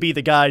going to be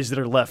the guys that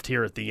are left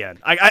here at the end.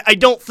 I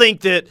don't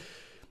think that,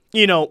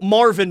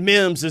 Marvin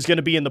Mims is going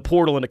to be in the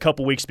portal in a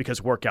couple weeks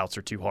because workouts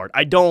are too hard.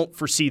 I don't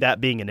foresee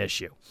that being an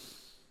issue.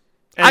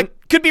 And I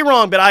could be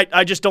wrong, but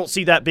I just don't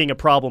see that being a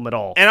problem at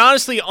all. And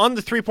honestly, on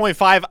the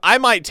 3.5, I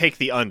might take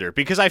the under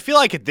because I feel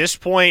like at this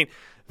point,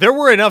 there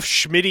were enough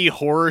Schmitty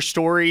horror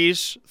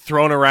stories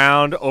thrown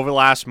around over the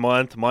last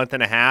month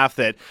and a half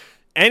that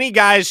any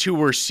guys who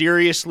were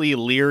seriously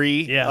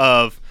leery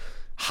of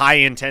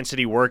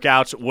high-intensity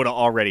workouts would have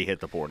already hit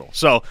the portal.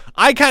 So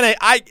I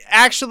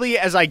actually,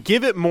 as I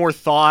give it more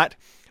thought,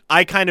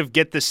 I kind of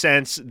get the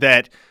sense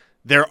that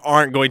there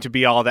aren't going to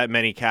be all that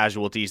many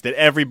casualties, that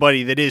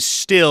everybody that is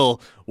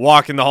still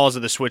walking the halls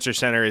of the Switzer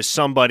Center is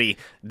somebody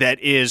that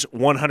is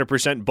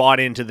 100% bought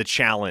into the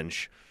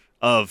challenge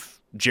of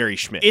Jerry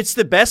Schmidt. It's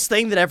the best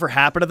thing that ever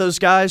happened to those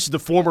guys, the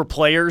former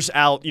players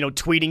out,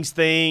 tweeting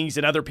things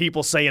and other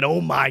people saying, oh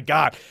my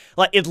God.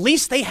 Like, at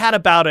least they had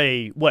about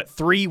a,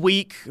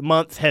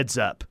 3-month heads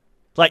up.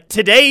 Like,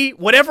 today,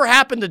 whatever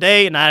happened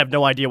today, and I have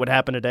no idea what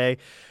happened today,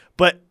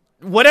 but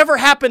whatever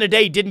happened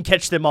today didn't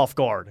catch them off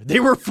guard. They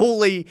were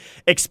fully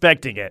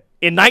expecting it.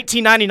 In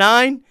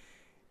 1999,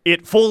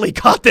 it fully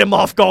caught them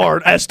off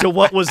guard as to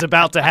what was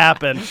about to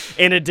happen,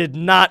 and it did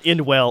not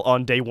end well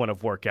on day one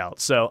of workout.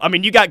 So, I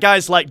mean, you got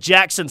guys like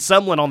Jackson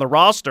Sumlin on the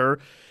roster.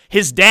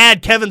 His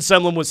dad, Kevin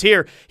Sumlin, was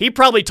here. He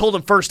probably told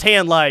him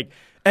firsthand, like,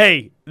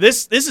 hey,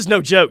 this is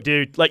no joke,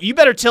 dude. Like, you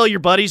better tell your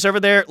buddies over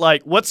there,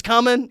 like, what's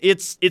coming?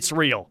 It's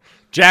real.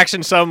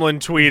 Jackson Sumlin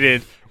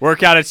tweeted,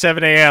 workout at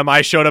 7 a.m.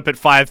 I showed up at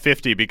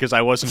 5:50 because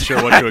I wasn't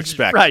sure what to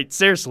expect. Right,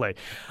 seriously.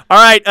 All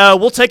right,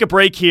 we'll take a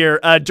break here.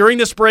 During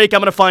this break,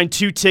 I'm going to find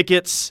 2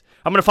 tickets.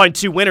 I'm going to find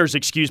 2 winners,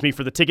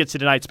 for the tickets to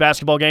tonight's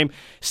basketball game.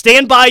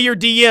 Stand by your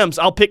DMs.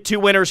 I'll pick 2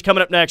 winners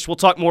coming up next. We'll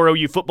talk more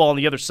OU football on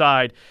the other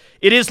side.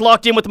 It is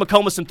Locked In with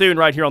McComas and Thune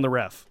right here on the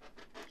Ref.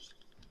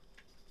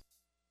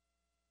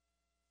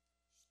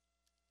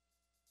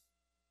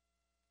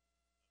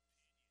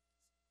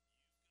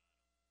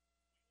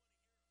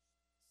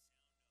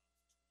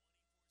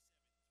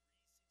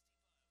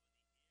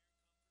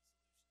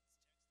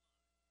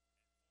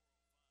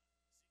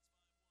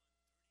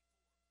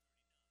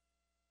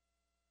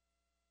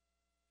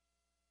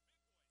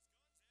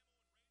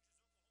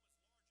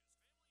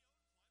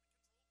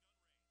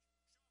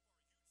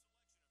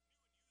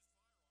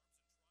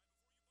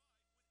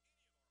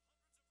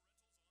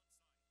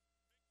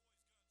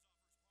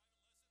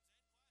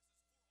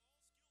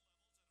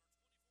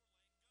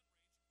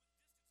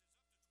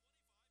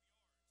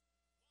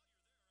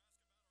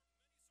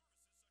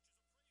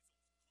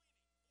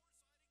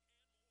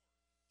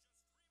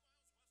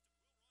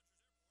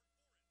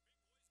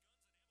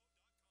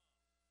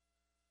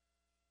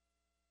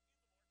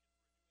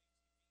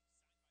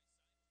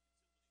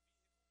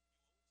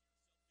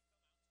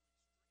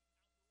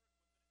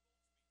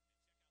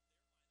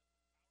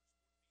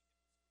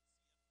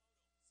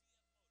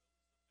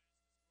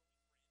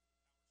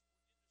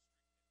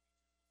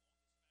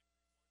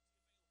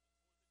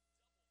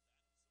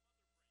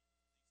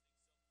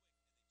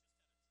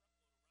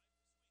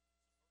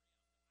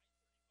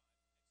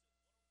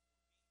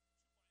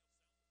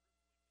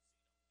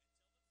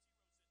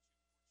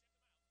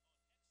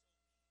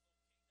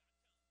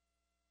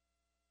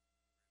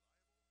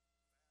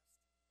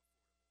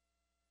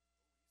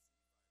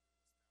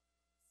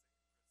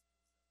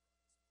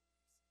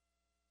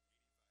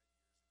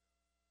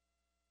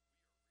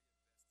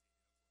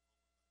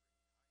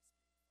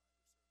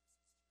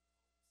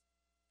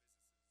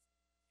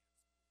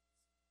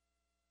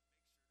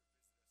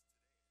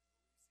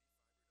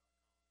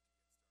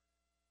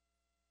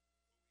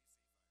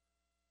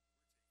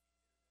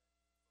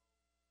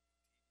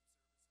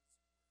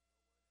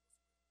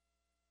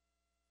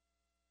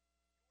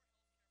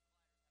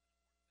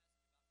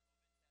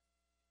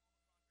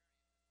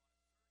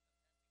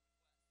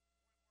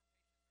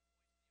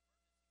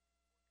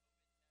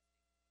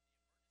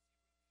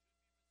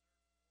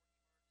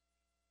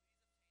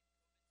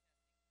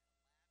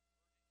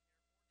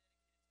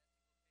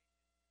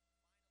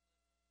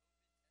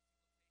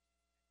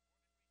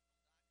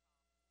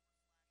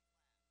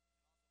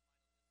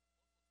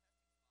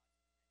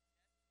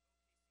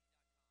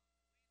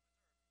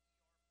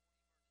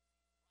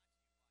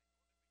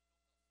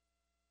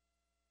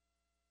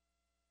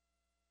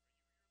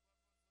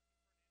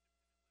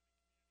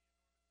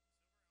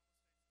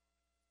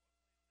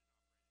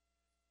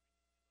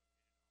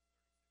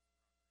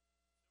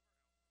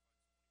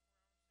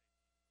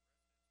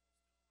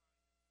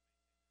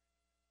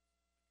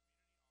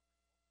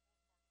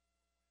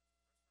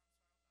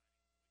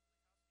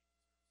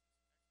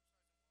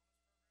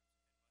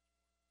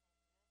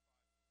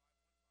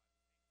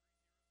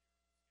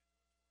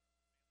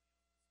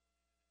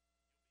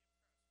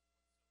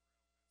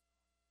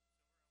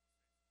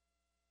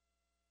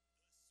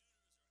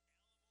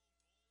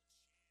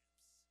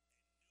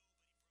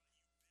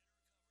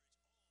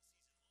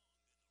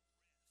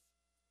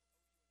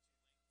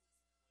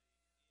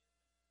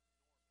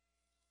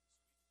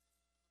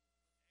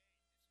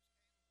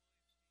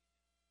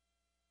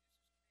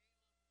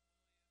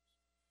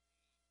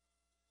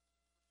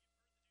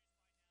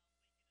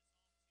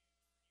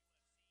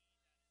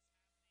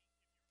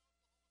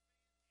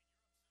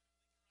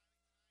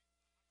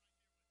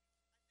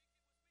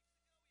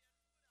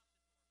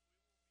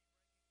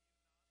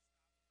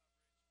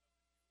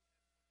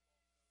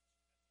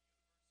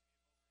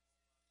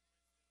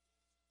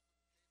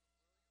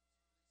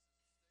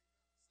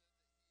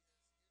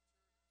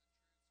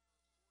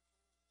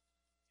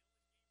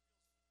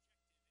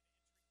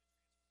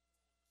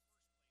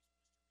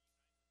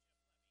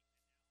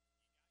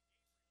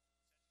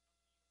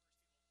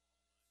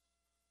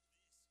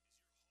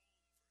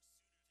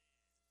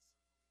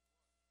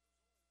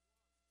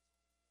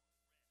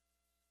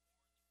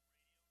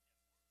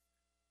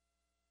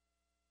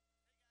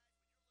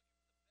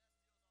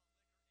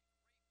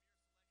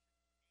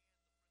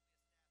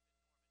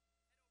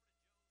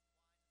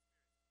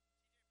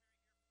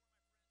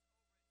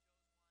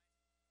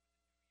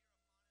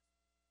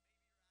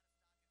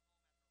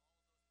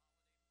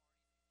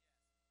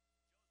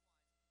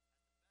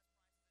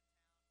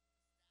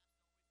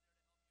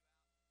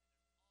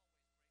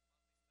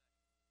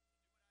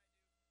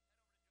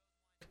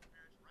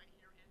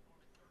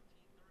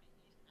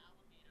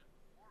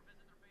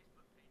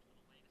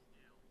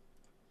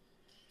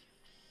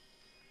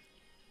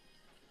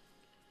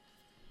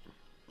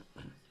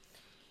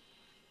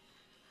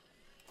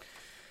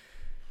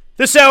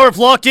 This hour of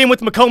Locked In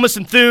with McComas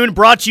and Thune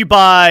brought to you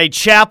by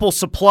Chapel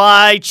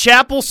Supply.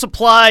 Chapel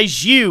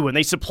supplies you, and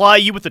they supply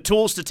you with the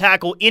tools to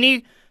tackle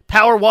any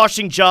power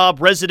washing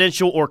job,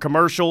 residential or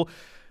commercial.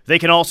 They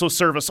can also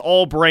service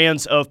all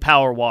brands of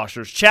power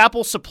washers.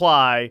 Chapel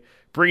Supply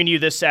bringing you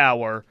this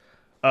hour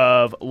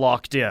of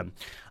Locked In.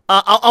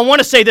 I want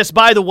to say this,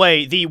 by the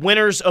way, the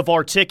winners of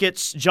our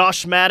tickets,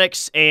 Josh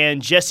Maddox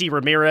and Jesse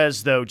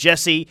Ramirez, though.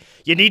 Jesse,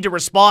 you need to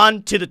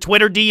respond to the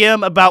Twitter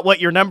DM about what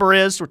your number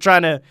is. We're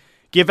trying to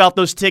give out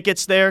those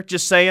tickets there,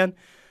 just saying.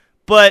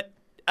 But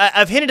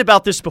I've hinted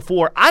about this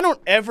before. I don't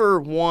ever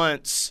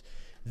want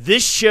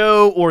this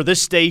show or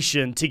this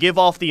station to give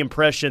off the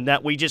impression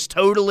that we just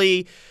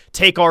totally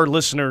take our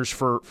listeners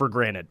for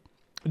granted.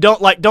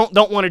 Don't want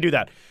to do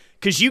that.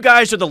 Because you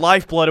guys are the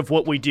lifeblood of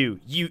what we do.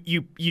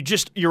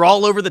 You're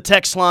all over the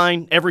text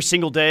line every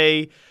single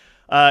day.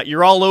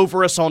 You're all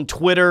over us on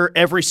Twitter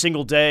every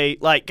single day.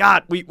 Like,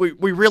 God, we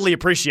really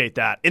appreciate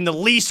that. And the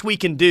least we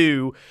can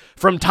do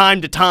from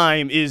time to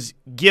time is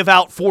give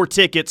out 4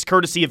 tickets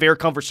courtesy of Air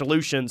Comfort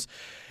Solutions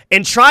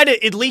and try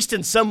to at least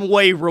in some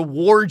way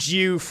reward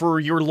you for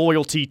your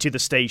loyalty to the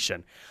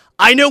station.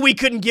 I know we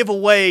couldn't give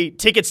away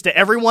tickets to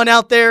everyone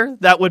out there.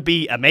 That would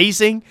be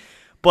amazing.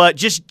 But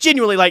just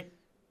genuinely,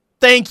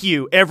 thank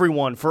you,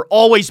 everyone, for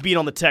always being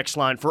on the text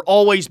line, for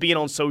always being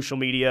on social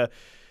media.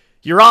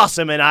 You're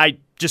awesome, and I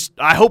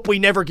hope we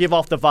never give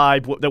off the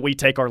vibe that we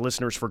take our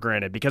listeners for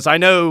granted, because I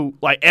know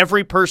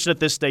every person at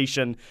this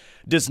station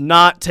does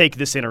not take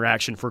this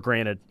interaction for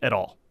granted at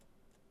all.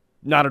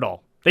 Not at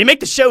all. They make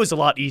the shows a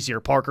lot easier,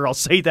 Parker. I'll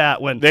say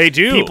that when they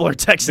do. People are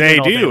texting. They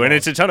do, and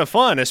it's a ton of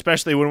fun,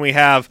 especially when we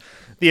have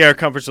the Air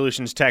Comfort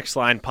Solutions text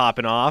line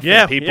popping off.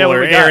 Yeah, and people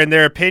are airing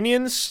their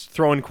opinions,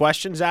 throwing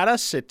questions at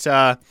us.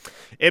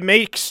 It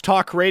makes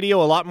talk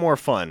radio a lot more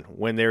fun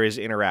when there is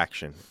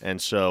interaction,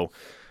 and so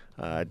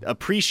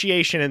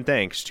appreciation and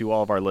thanks to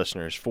all of our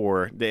listeners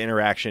for the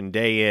interaction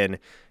day in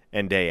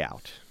and day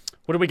out.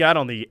 What do we got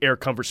on the Air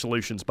Comfort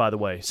Solutions, by the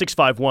way?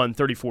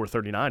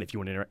 651-3439 if you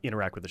want to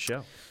interact with the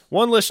show.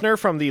 One listener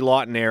from the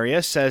Lawton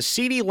area says,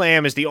 CeeDee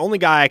Lamb is the only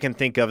guy I can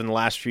think of in the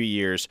last few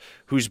years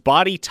whose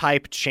body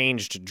type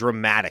changed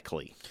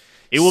dramatically.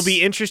 It will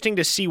be interesting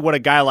to see what a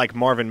guy like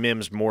Marvin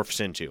Mims morphs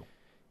into.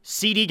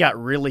 CeeDee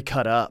got really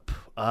cut up.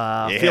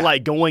 I feel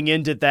like going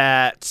into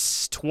that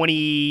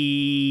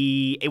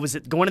going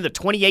into the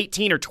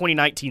 2018 or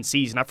 2019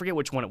 season. I forget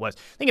which one it was.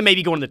 I think it may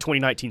be going to the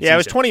 2019 season. Yeah, it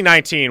was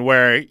 2019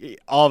 where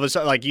all of a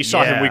sudden, you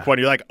saw him week 1,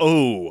 you're like,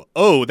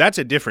 oh, that's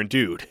a different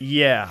dude.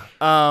 Yeah.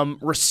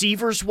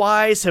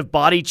 Receivers-wise, have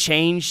bodies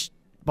changed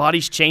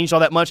all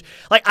that much?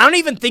 I don't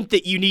even think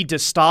that you need to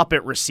stop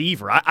at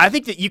receiver. I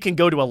think that you can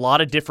go to a lot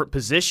of different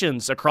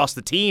positions across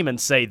the team and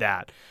say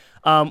that,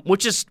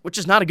 which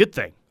is not a good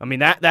thing. I mean,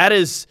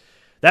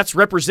 that's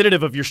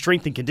representative of your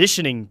strength and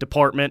conditioning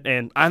department,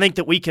 and I think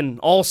that we can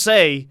all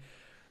say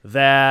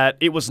that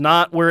it was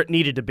not where it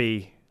needed to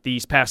be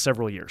these past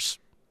several years.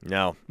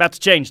 No. That's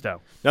changed,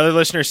 though. Another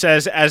listener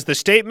says, as the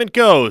statement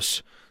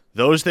goes,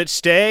 those that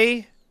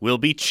stay will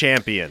be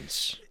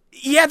champions.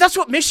 Yeah, that's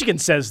what Michigan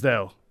says,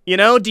 though.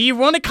 Do you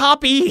want to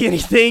copy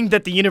anything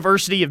that the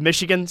University of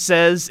Michigan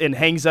says and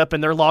hangs up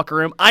in their locker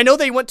room? I know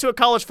they went to a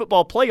college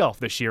football playoff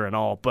this year and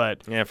all,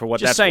 but yeah, for what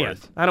just that's saying,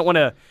 worth. I don't want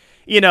to.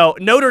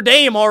 Notre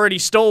Dame already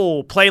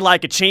stole play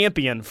like a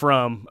champion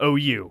from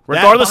OU,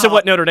 regardless of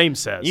what Notre Dame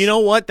says. You know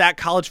what? That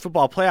college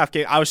football playoff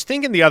game, I was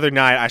thinking the other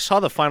night, I saw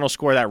the final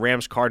score of that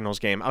Rams-Cardinals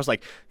game. I was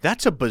like,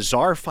 that's a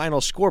bizarre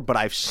final score, but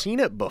I've seen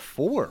it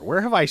before.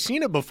 Where have I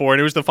seen it before?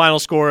 And it was the final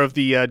score of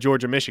the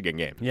Georgia-Michigan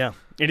game. Yeah.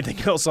 Anything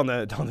else on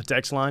the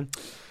text line?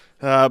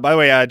 By the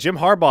way, Jim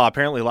Harbaugh,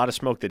 apparently a lot of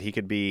smoke that he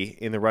could be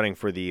in the running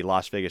for the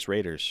Las Vegas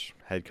Raiders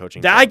head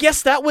coaching job. I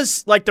guess that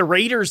was the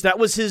Raiders. That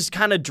was his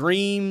kind of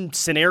dream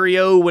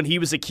scenario when he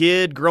was a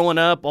kid, growing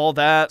up, all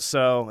that.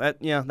 So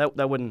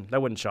that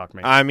wouldn't shock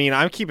me. I mean,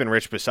 I'm keeping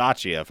Rich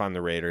Bisaccia if I'm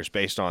the Raiders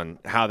based on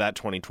how that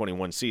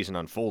 2021 season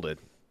unfolded.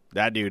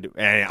 That dude,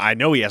 and I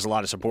know he has a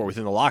lot of support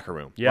within the locker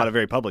room, a lot of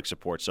very public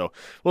support. So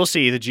we'll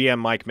see. The GM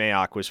Mike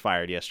Mayock was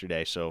fired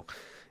yesterday, so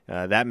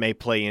that may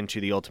play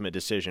into the ultimate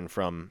decision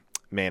from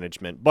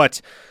management.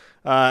 But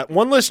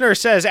one listener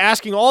says,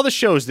 asking all the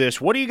shows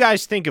this, what do you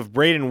guys think of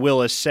Braden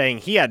Willis saying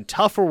he had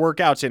tougher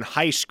workouts in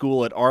high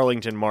school at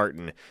Arlington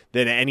Martin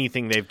than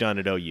anything they've done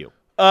at OU?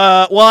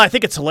 Well, I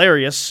think it's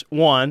hilarious,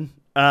 one.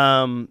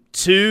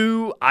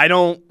 Two, I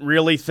don't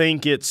really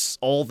think it's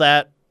all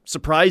that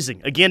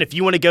surprising. Again, if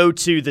you want to go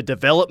to the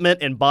development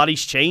and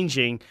bodies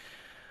changing,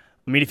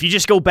 I mean, if you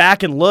just go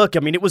back and look,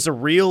 I mean, it was a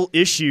real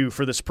issue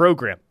for this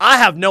program. I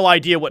have no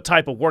idea what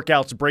type of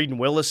workouts Braden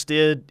Willis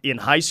did in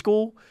high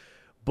school,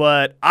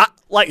 but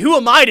who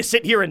am I to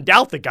sit here and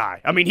doubt the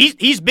guy? I mean,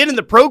 he's been in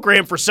the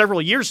program for several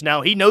years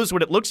now. He knows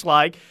what it looks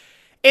like,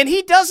 and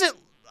he doesn't.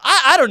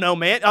 I don't know,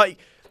 man.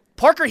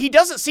 Parker, he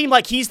doesn't seem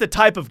like he's the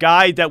type of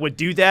guy that would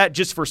do that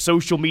just for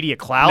social media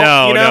clout.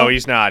 No,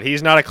 he's not.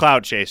 He's not a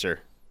clout chaser.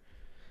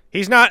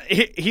 He's not.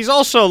 He's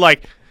also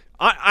like,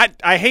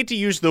 I hate to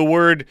use the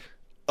word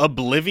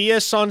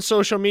oblivious on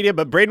social media,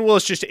 but Braden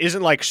Willis just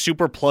isn't like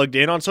super plugged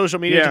in on social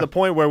media to the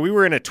point where we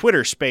were in a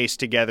Twitter space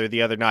together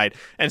the other night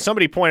and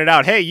somebody pointed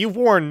out, hey, you've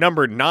worn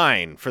number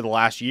 9 for the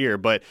last year,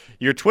 but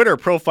your Twitter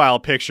profile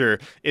picture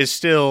is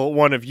still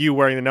one of you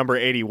wearing the number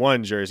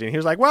 81 jersey. And he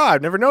was like, wow,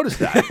 I've never noticed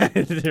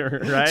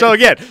that. Right? So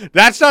again,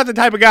 that's not the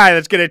type of guy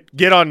that's going to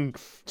get on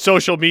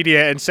social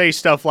media and say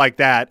stuff like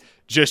that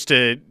just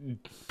to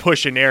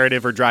push a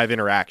narrative or drive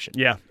interaction.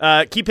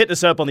 Yeah. Keep hitting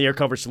us up on the Air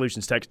Comfort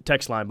Solutions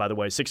text line, by the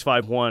way,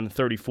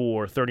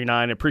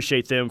 651-3439.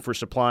 Appreciate them for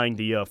supplying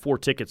the 4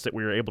 tickets that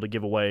we were able to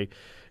give away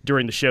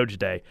during the show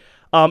today.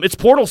 It's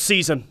portal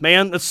season,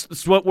 man.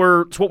 That's what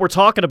we're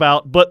talking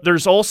about, but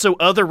there's also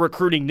other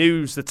recruiting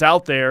news that's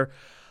out there.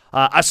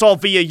 I saw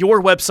via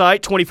your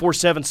website,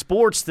 24/7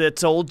 Sports,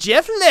 that old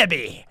Jeff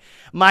Lebby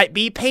might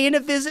be paying a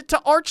visit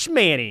to Arch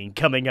Manning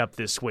coming up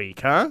this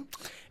week, huh?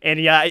 And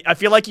yeah, I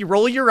feel like you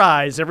roll your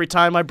eyes every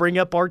time I bring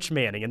up Arch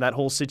Manning and that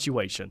whole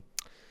situation.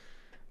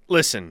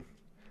 Listen,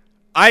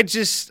 I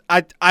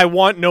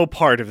want no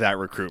part of that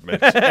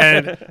recruitment,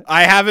 and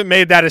I haven't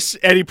made that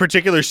any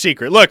particular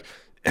secret. Look,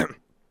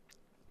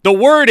 the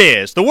word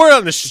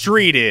on the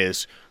street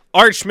is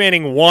Arch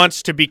Manning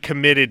wants to be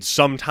committed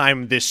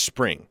sometime this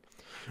spring,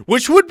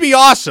 which would be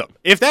awesome.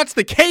 If that's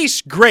the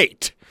case,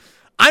 great.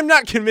 I'm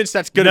not convinced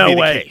that's going to be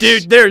the case.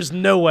 Dude, there's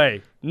no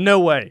way. No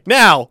way.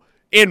 Now,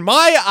 in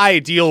my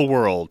ideal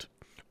world,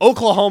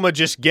 Oklahoma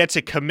just gets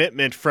a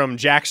commitment from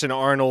Jackson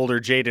Arnold or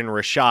Jaden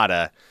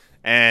Rashada,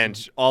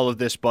 and all of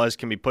this buzz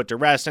can be put to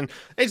rest. And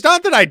it's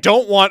not that I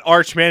don't want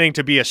Arch Manning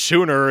to be a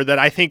Sooner or that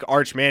I think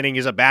Arch Manning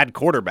is a bad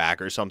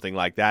quarterback or something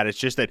like that. It's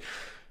just that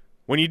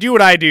when you do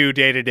what I do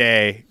day to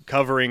day,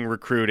 covering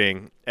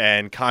recruiting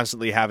and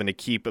constantly having to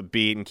keep a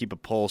beat and keep a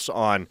pulse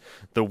on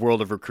the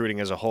world of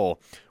recruiting as a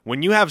whole,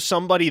 when you have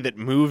somebody that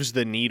moves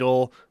the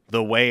needle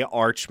the way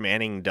Arch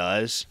Manning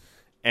does,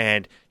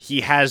 and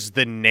he has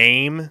the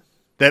name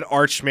that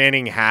Arch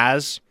Manning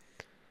has,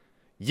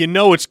 you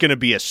know it's going to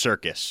be a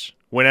circus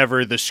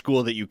whenever the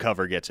school that you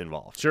cover gets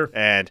involved. Sure.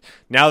 And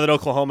now that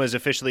Oklahoma is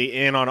officially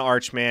in on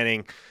Arch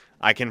Manning,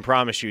 I can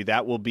promise you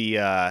that will be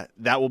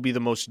the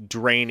most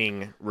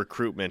draining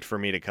recruitment for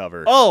me to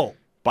cover. Oh,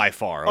 by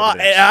far.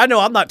 I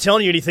know I'm not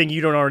telling you anything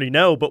you don't already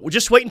know, but we'll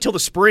just wait until the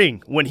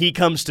spring when he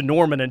comes to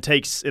Norman and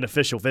takes an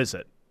official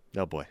visit.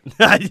 Oh, boy.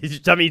 I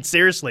mean,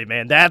 seriously,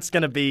 man, that's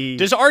going to be...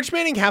 Does Arch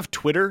Manning have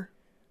Twitter?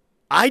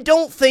 I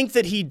don't think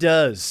that he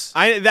does.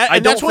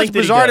 That's what's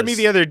bizarre to me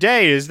the other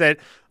day is that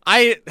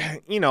I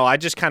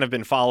just kind of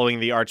been following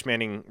the Arch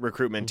Manning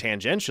recruitment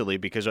tangentially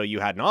because OU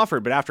hadn't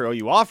offered, but after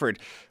OU offered,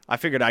 I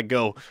figured I'd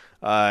go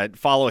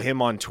follow him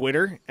on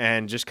Twitter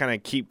and just kind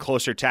of keep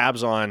closer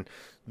tabs on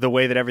the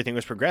way that everything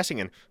was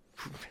progressing, and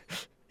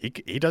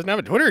he doesn't have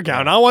a Twitter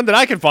account, not one that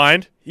I can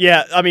find.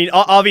 Yeah, I mean,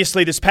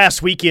 obviously this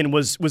past weekend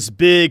was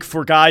big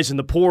for guys in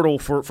the portal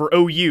for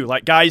OU,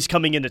 like guys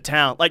coming into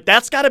town. Like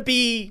that's got to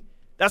be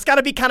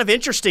kind of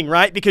interesting,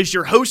 right? Because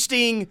you're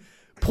hosting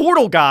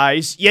portal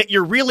guys, yet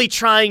you're really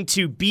trying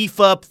to beef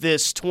up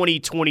this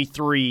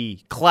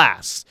 2023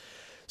 class.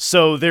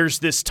 So there's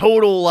this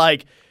total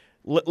like,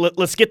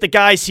 let's get the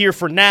guys here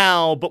for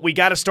now, but we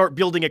got to start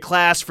building a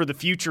class for the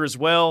future as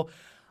well.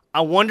 I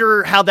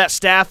wonder how that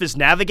staff is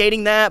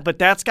navigating that, but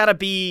that's got to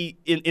be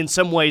in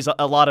some ways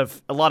a lot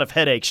of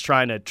headaches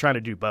trying to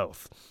do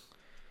both.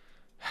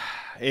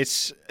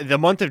 It's the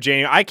month of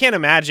January. I can't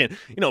imagine,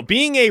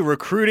 being a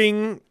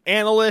recruiting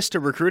analyst, a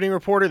recruiting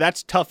reporter,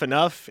 that's tough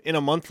enough in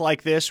a month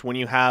like this when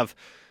you have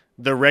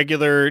the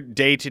regular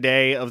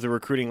day-to-day of the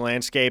recruiting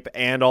landscape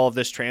and all of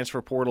this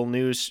transfer portal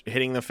news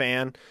hitting the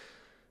fan.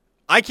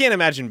 I can't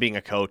imagine being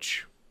a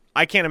coach.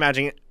 I can't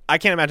imagine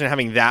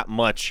having that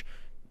much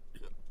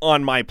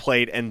on my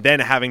plate and then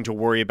having to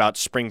worry about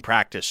spring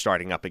practice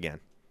starting up again.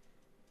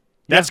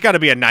 That's got to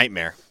be a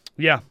nightmare.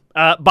 Yeah.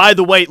 By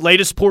the way,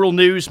 latest portal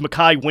news,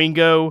 Mekhi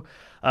Wingo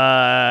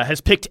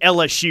has picked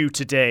LSU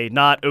today,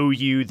 not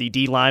OU, the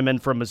D lineman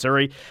from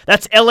Missouri.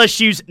 That's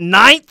LSU's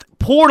 9th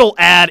portal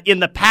ad in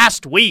the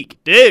past week.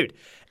 Dude,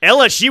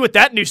 LSU with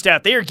that new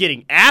staff, they are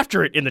getting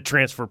after it in the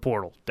transfer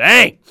portal.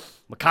 Dang.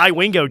 Mekhi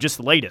Wingo, just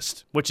the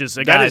latest, which is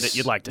a guy that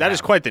you'd like to have. That is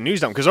quite the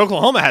news dump, because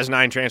Oklahoma has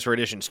 9 transfer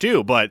additions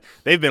too, but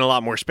they've been a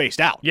lot more spaced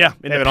out. Yeah.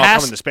 They've been all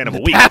come in the span of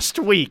a week. Past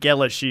week,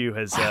 LSU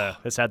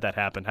has had that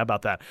happen. How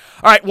about that?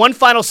 All right, one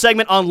final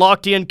segment on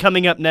Locked In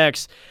coming up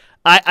next.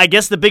 I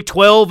guess the Big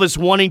 12 is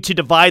wanting to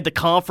divide the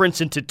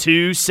conference into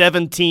 2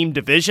 7-team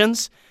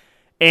divisions,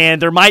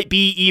 and there might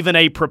be even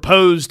a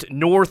proposed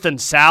North and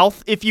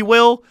South, if you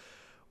will.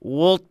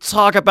 We'll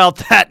talk about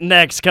that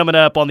next, coming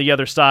up on the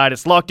other side.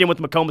 It's Locked In with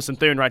McComas and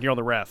Thune right here on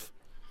the Ref.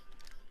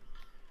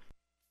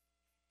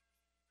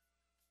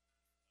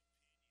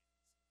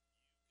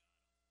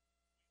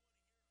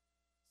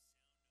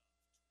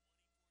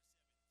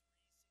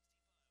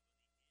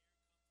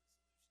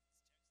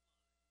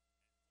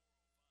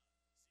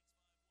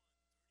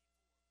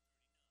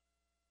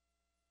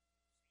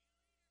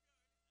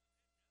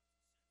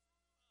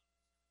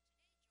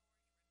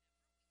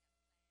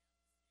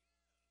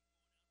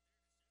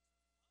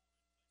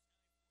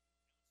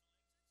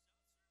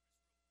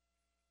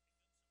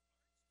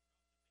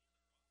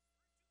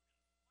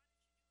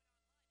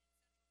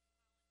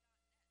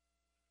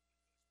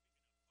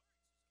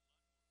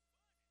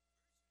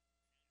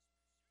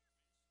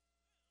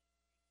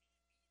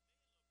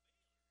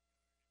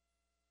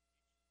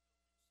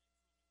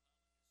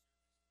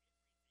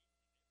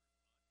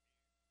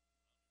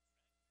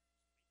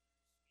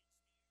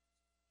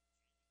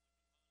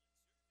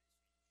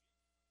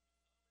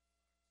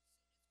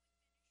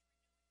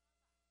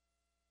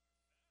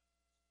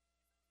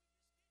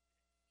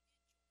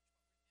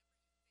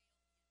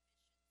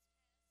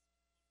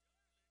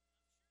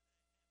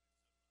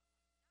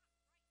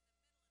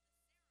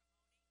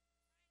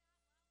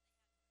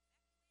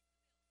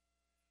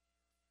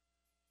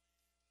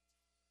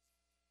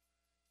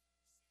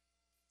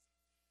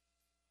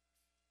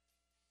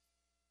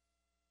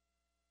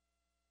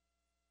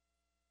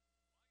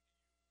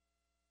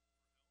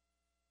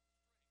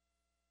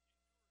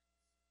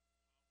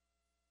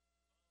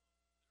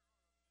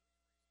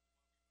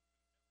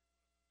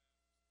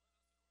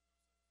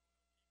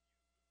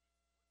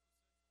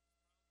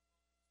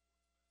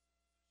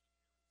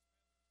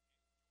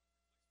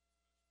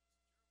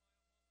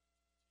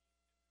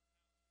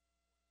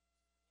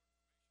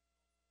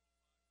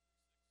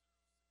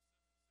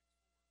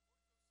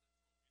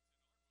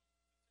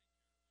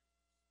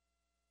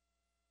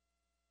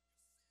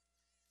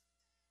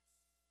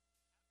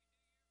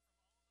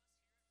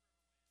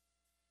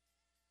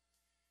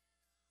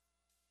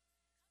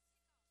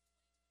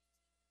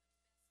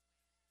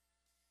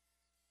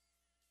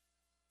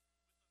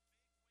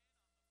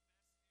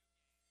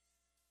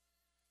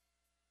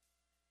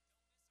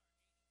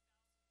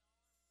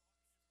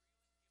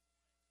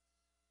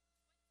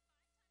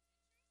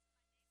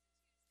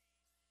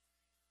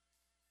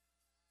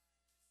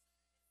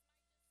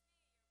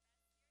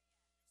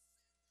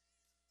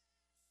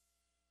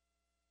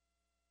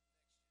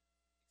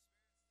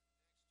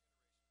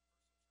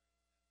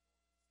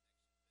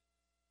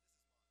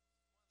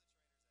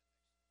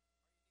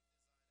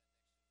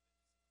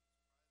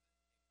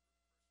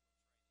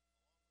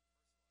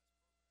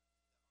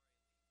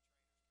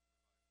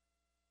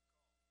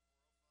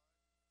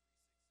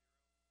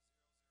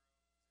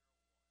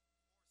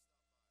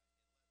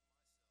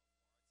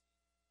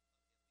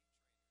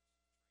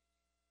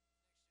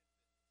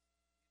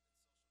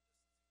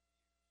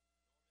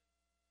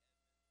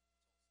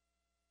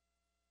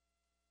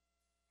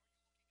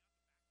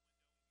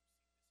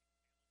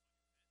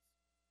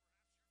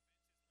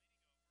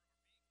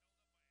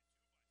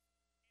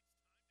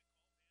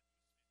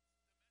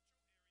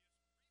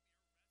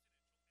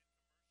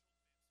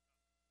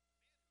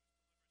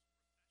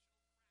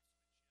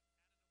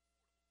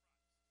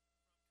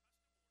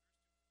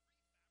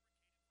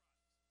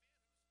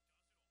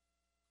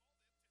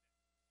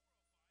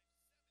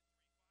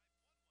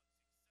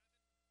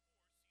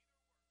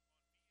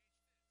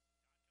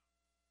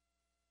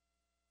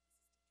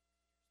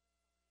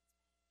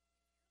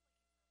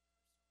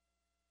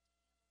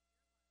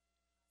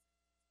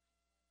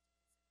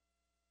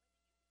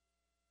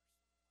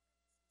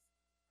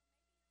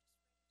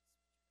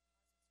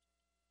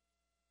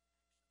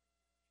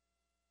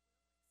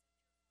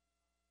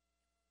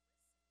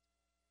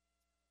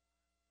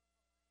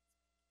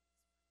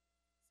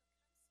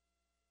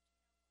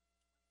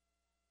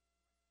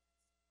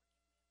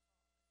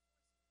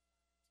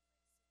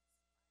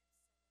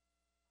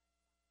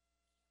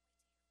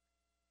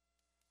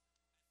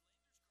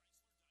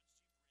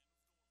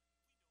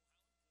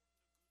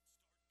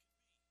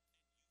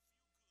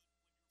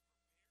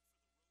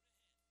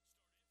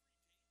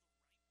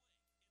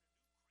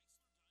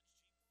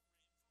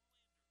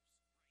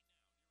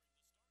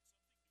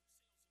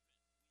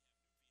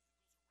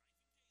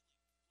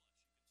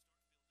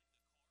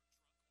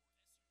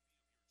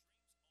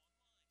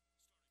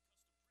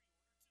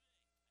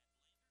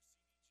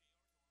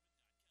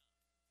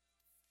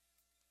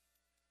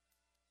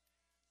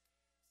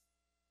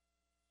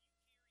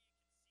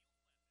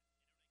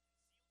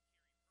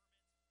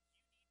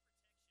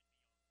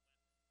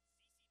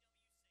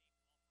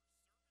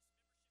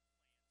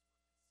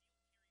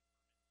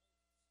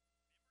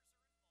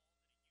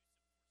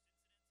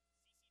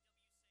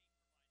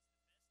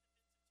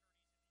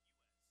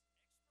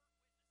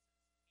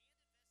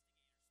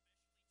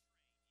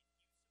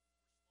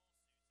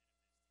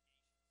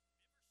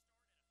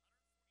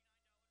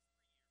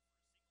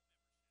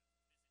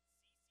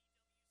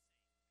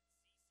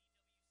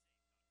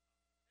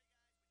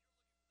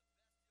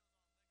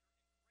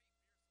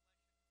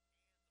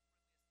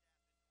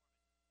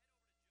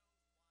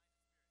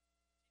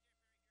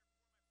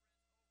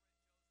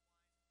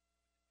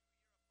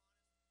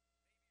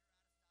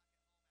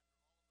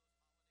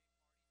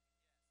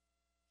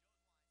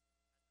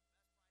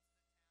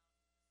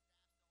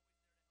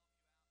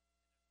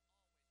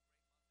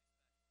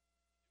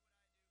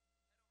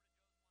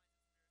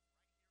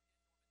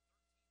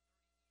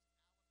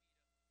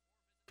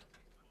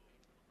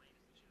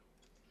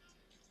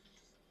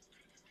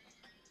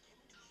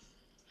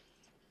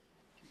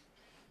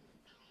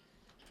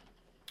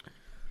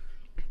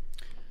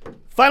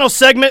 Final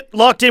segment,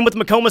 locked in with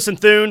McComas and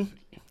Thune.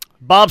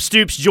 Bob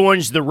Stoops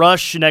joins the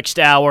Rush next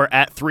hour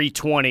at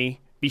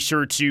 3:20. Be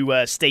sure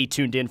to stay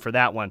tuned in for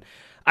that one.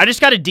 I just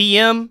got a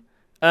DM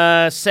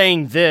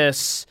saying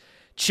this.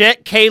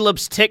 Check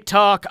Caleb's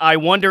TikTok. I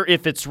wonder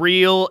if it's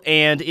real,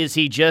 and is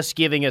he just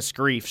giving us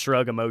grief?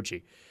 Shrug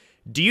emoji.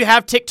 Do you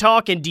have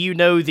TikTok, and do you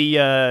know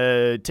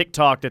the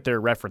TikTok that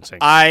they're referencing?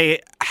 I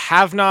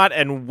have not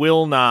and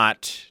will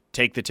not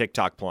take the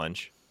TikTok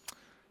plunge.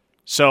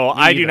 So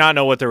I do not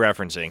know what they're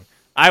referencing.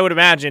 I would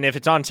imagine if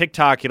it's on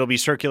TikTok, it'll be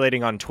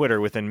circulating on Twitter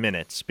within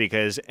minutes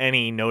because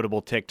any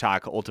notable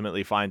TikTok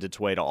ultimately finds its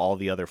way to all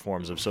the other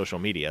forms of social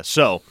media.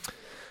 So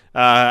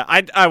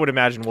I would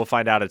imagine we'll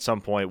find out at some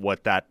point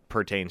what that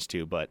pertains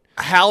to. But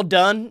how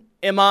done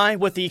am I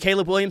with the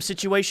Caleb Williams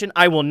situation?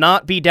 I will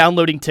not be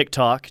downloading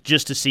TikTok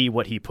just to see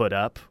what he put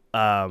up.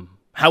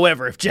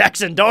 However, if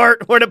Jackson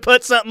Dart were to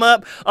put something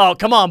up, oh,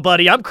 come on,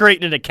 buddy. I'm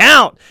creating an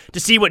account to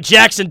see what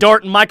Jackson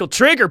Dart and Michael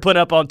Trigger put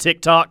up on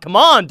TikTok. Come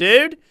on,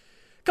 dude.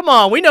 Come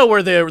on, we know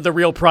where the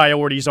real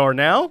priorities are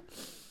now.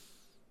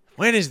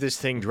 When is this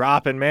thing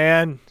dropping,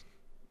 man?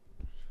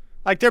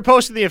 Like, they're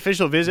posting the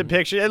official visit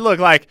picture. And look,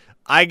 like,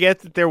 I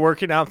get that they're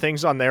working out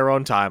things on their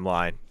own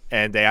timeline,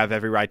 and they have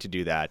every right to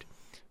do that.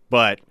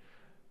 But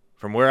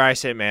from where I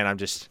sit, man,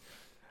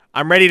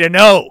 I'm ready to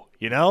know,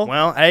 you know?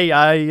 Well, hey,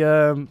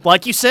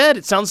 like you said,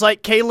 it sounds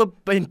like Caleb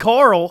and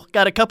Carl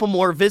got a couple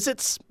more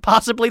visits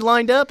possibly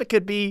lined up. It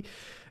could be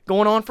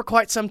going on for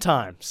quite some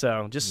time.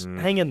 So just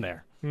hang in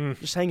there.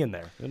 Just hang in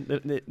there.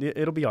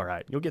 It'll be all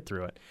right. You'll get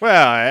through it.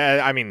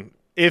 Well, I mean,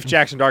 if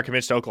Jackson Dart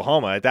commits to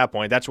Oklahoma, at that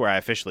point, that's where I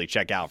officially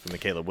check out from the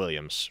Caleb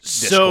Williams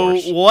discourse. So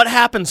what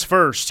happens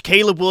first?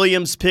 Caleb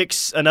Williams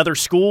picks another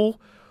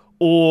school,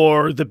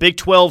 or the Big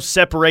 12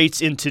 separates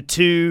into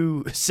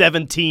two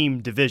 7-team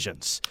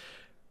divisions,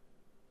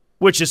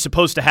 which is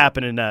supposed to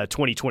happen in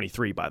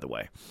 2023, by the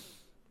way.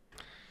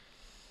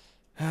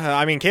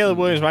 I mean, Caleb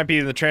Williams might be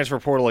in the transfer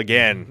portal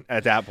again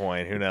at that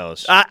point. Who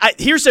knows?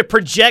 Here's a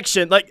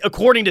projection, like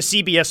according to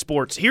CBS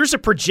Sports, here's a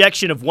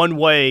projection of one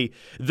way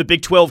the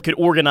Big 12 could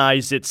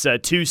organize its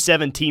two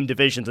 7-team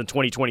divisions in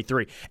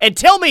 2023. And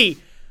tell me,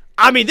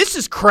 I mean, this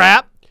is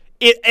crap.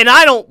 And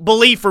I don't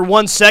believe for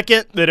 1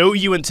 second that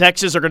OU and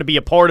Texas are going to be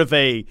a part of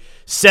a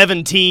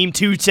 7-team,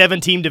 two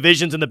 7-team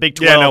divisions in the Big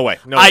 12. Yeah, no way.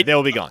 No,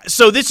 they'll be gone.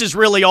 So this is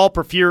really all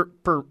for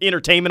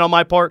entertainment on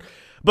my part.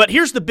 But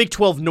here's the Big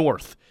 12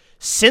 North.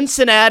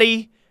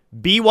 Cincinnati,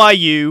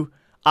 BYU,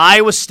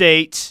 Iowa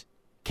State,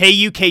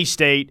 KU,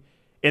 K-State,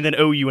 and then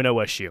OU and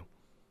OSU.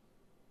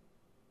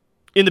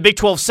 In the Big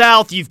 12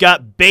 South, you've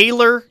got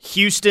Baylor,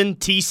 Houston,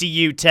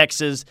 TCU,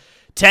 Texas,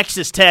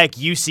 Texas Tech,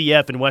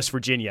 UCF, and West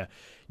Virginia.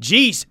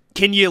 Geez,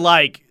 can you,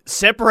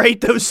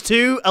 separate those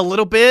two a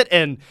little bit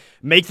and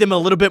make them a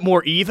little bit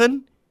more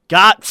even?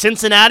 Got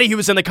Cincinnati, who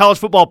was in the college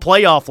football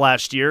playoff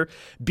last year.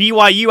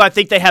 BYU, I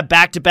think they have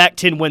back-to-back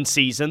 10-win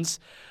seasons.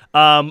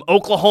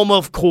 Oklahoma,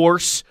 of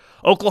course.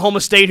 Oklahoma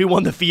State, who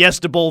won the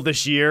Fiesta Bowl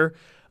this year.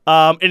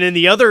 And in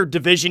the other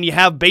division, you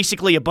have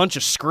basically a bunch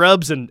of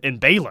scrubs and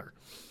Baylor.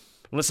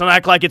 Let's not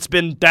act like it's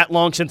been that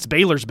long since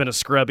Baylor's been a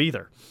scrub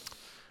either.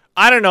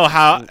 I don't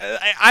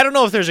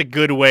know if there's a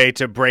good way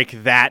to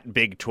break that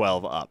Big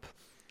 12 up.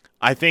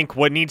 I think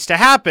what needs to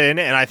happen,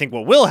 and I think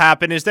what will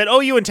happen, is that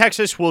OU and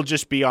Texas will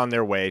just be on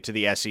their way to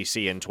the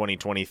SEC in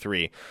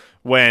 2023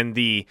 when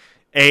the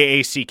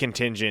AAC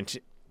contingent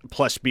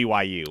plus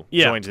BYU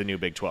joins the new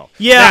Big 12.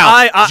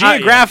 Yeah, now,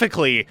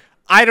 geographically,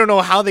 I don't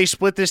know how they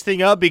split this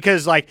thing up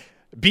because,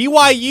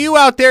 BYU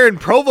out there in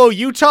Provo,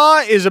 Utah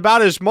is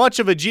about as much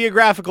of a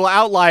geographical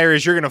outlier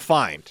as you're going to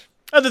find.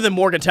 Other than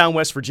Morgantown,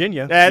 West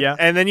Virginia.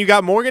 And then you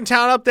got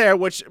Morgantown up there,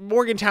 which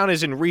Morgantown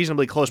is in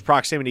reasonably close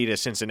proximity to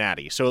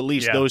Cincinnati. So at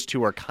least those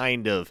two are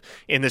kind of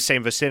in the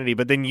same vicinity.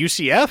 But then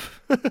UCF?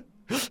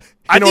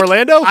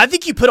 Orlando? I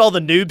think you put all the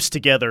noobs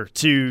together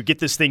to get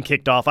this thing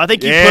kicked off. I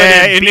think you put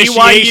in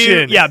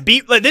initiation. BYU. Yeah,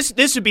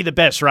 this would be the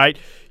best, right?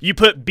 You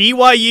put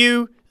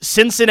BYU,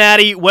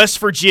 Cincinnati, West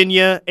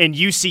Virginia, and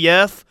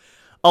UCF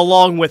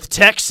along with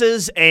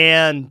Texas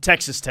and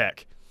Texas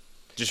Tech.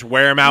 Just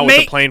wear them out with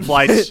the plane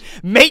flights.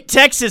 Make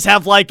Texas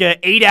have an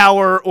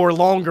 8-hour or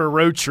longer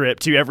road trip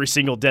to every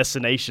single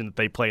destination that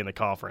they play in the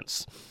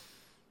conference.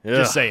 Ugh.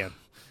 Just saying.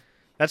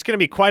 That's going to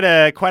be quite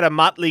a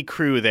motley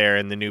crew there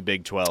in the new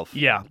Big 12.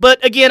 Yeah,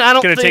 but again, I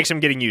don't think... It's going to take some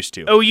getting used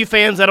to. OU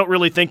fans, I don't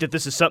really think that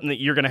this is something that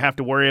you're going to have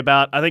to worry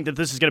about. I think that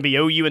this is going to be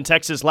OU and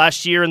Texas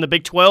last year in the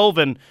Big 12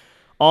 and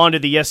on to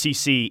the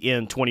SEC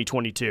in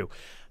 2022.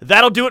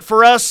 That'll do it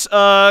for us.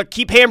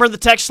 Keep hammering the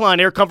text line,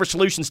 Air Comfort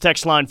Solutions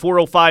text line,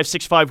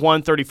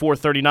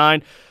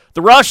 405-651-3439.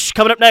 The Rush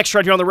coming up next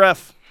right here on The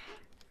Ref.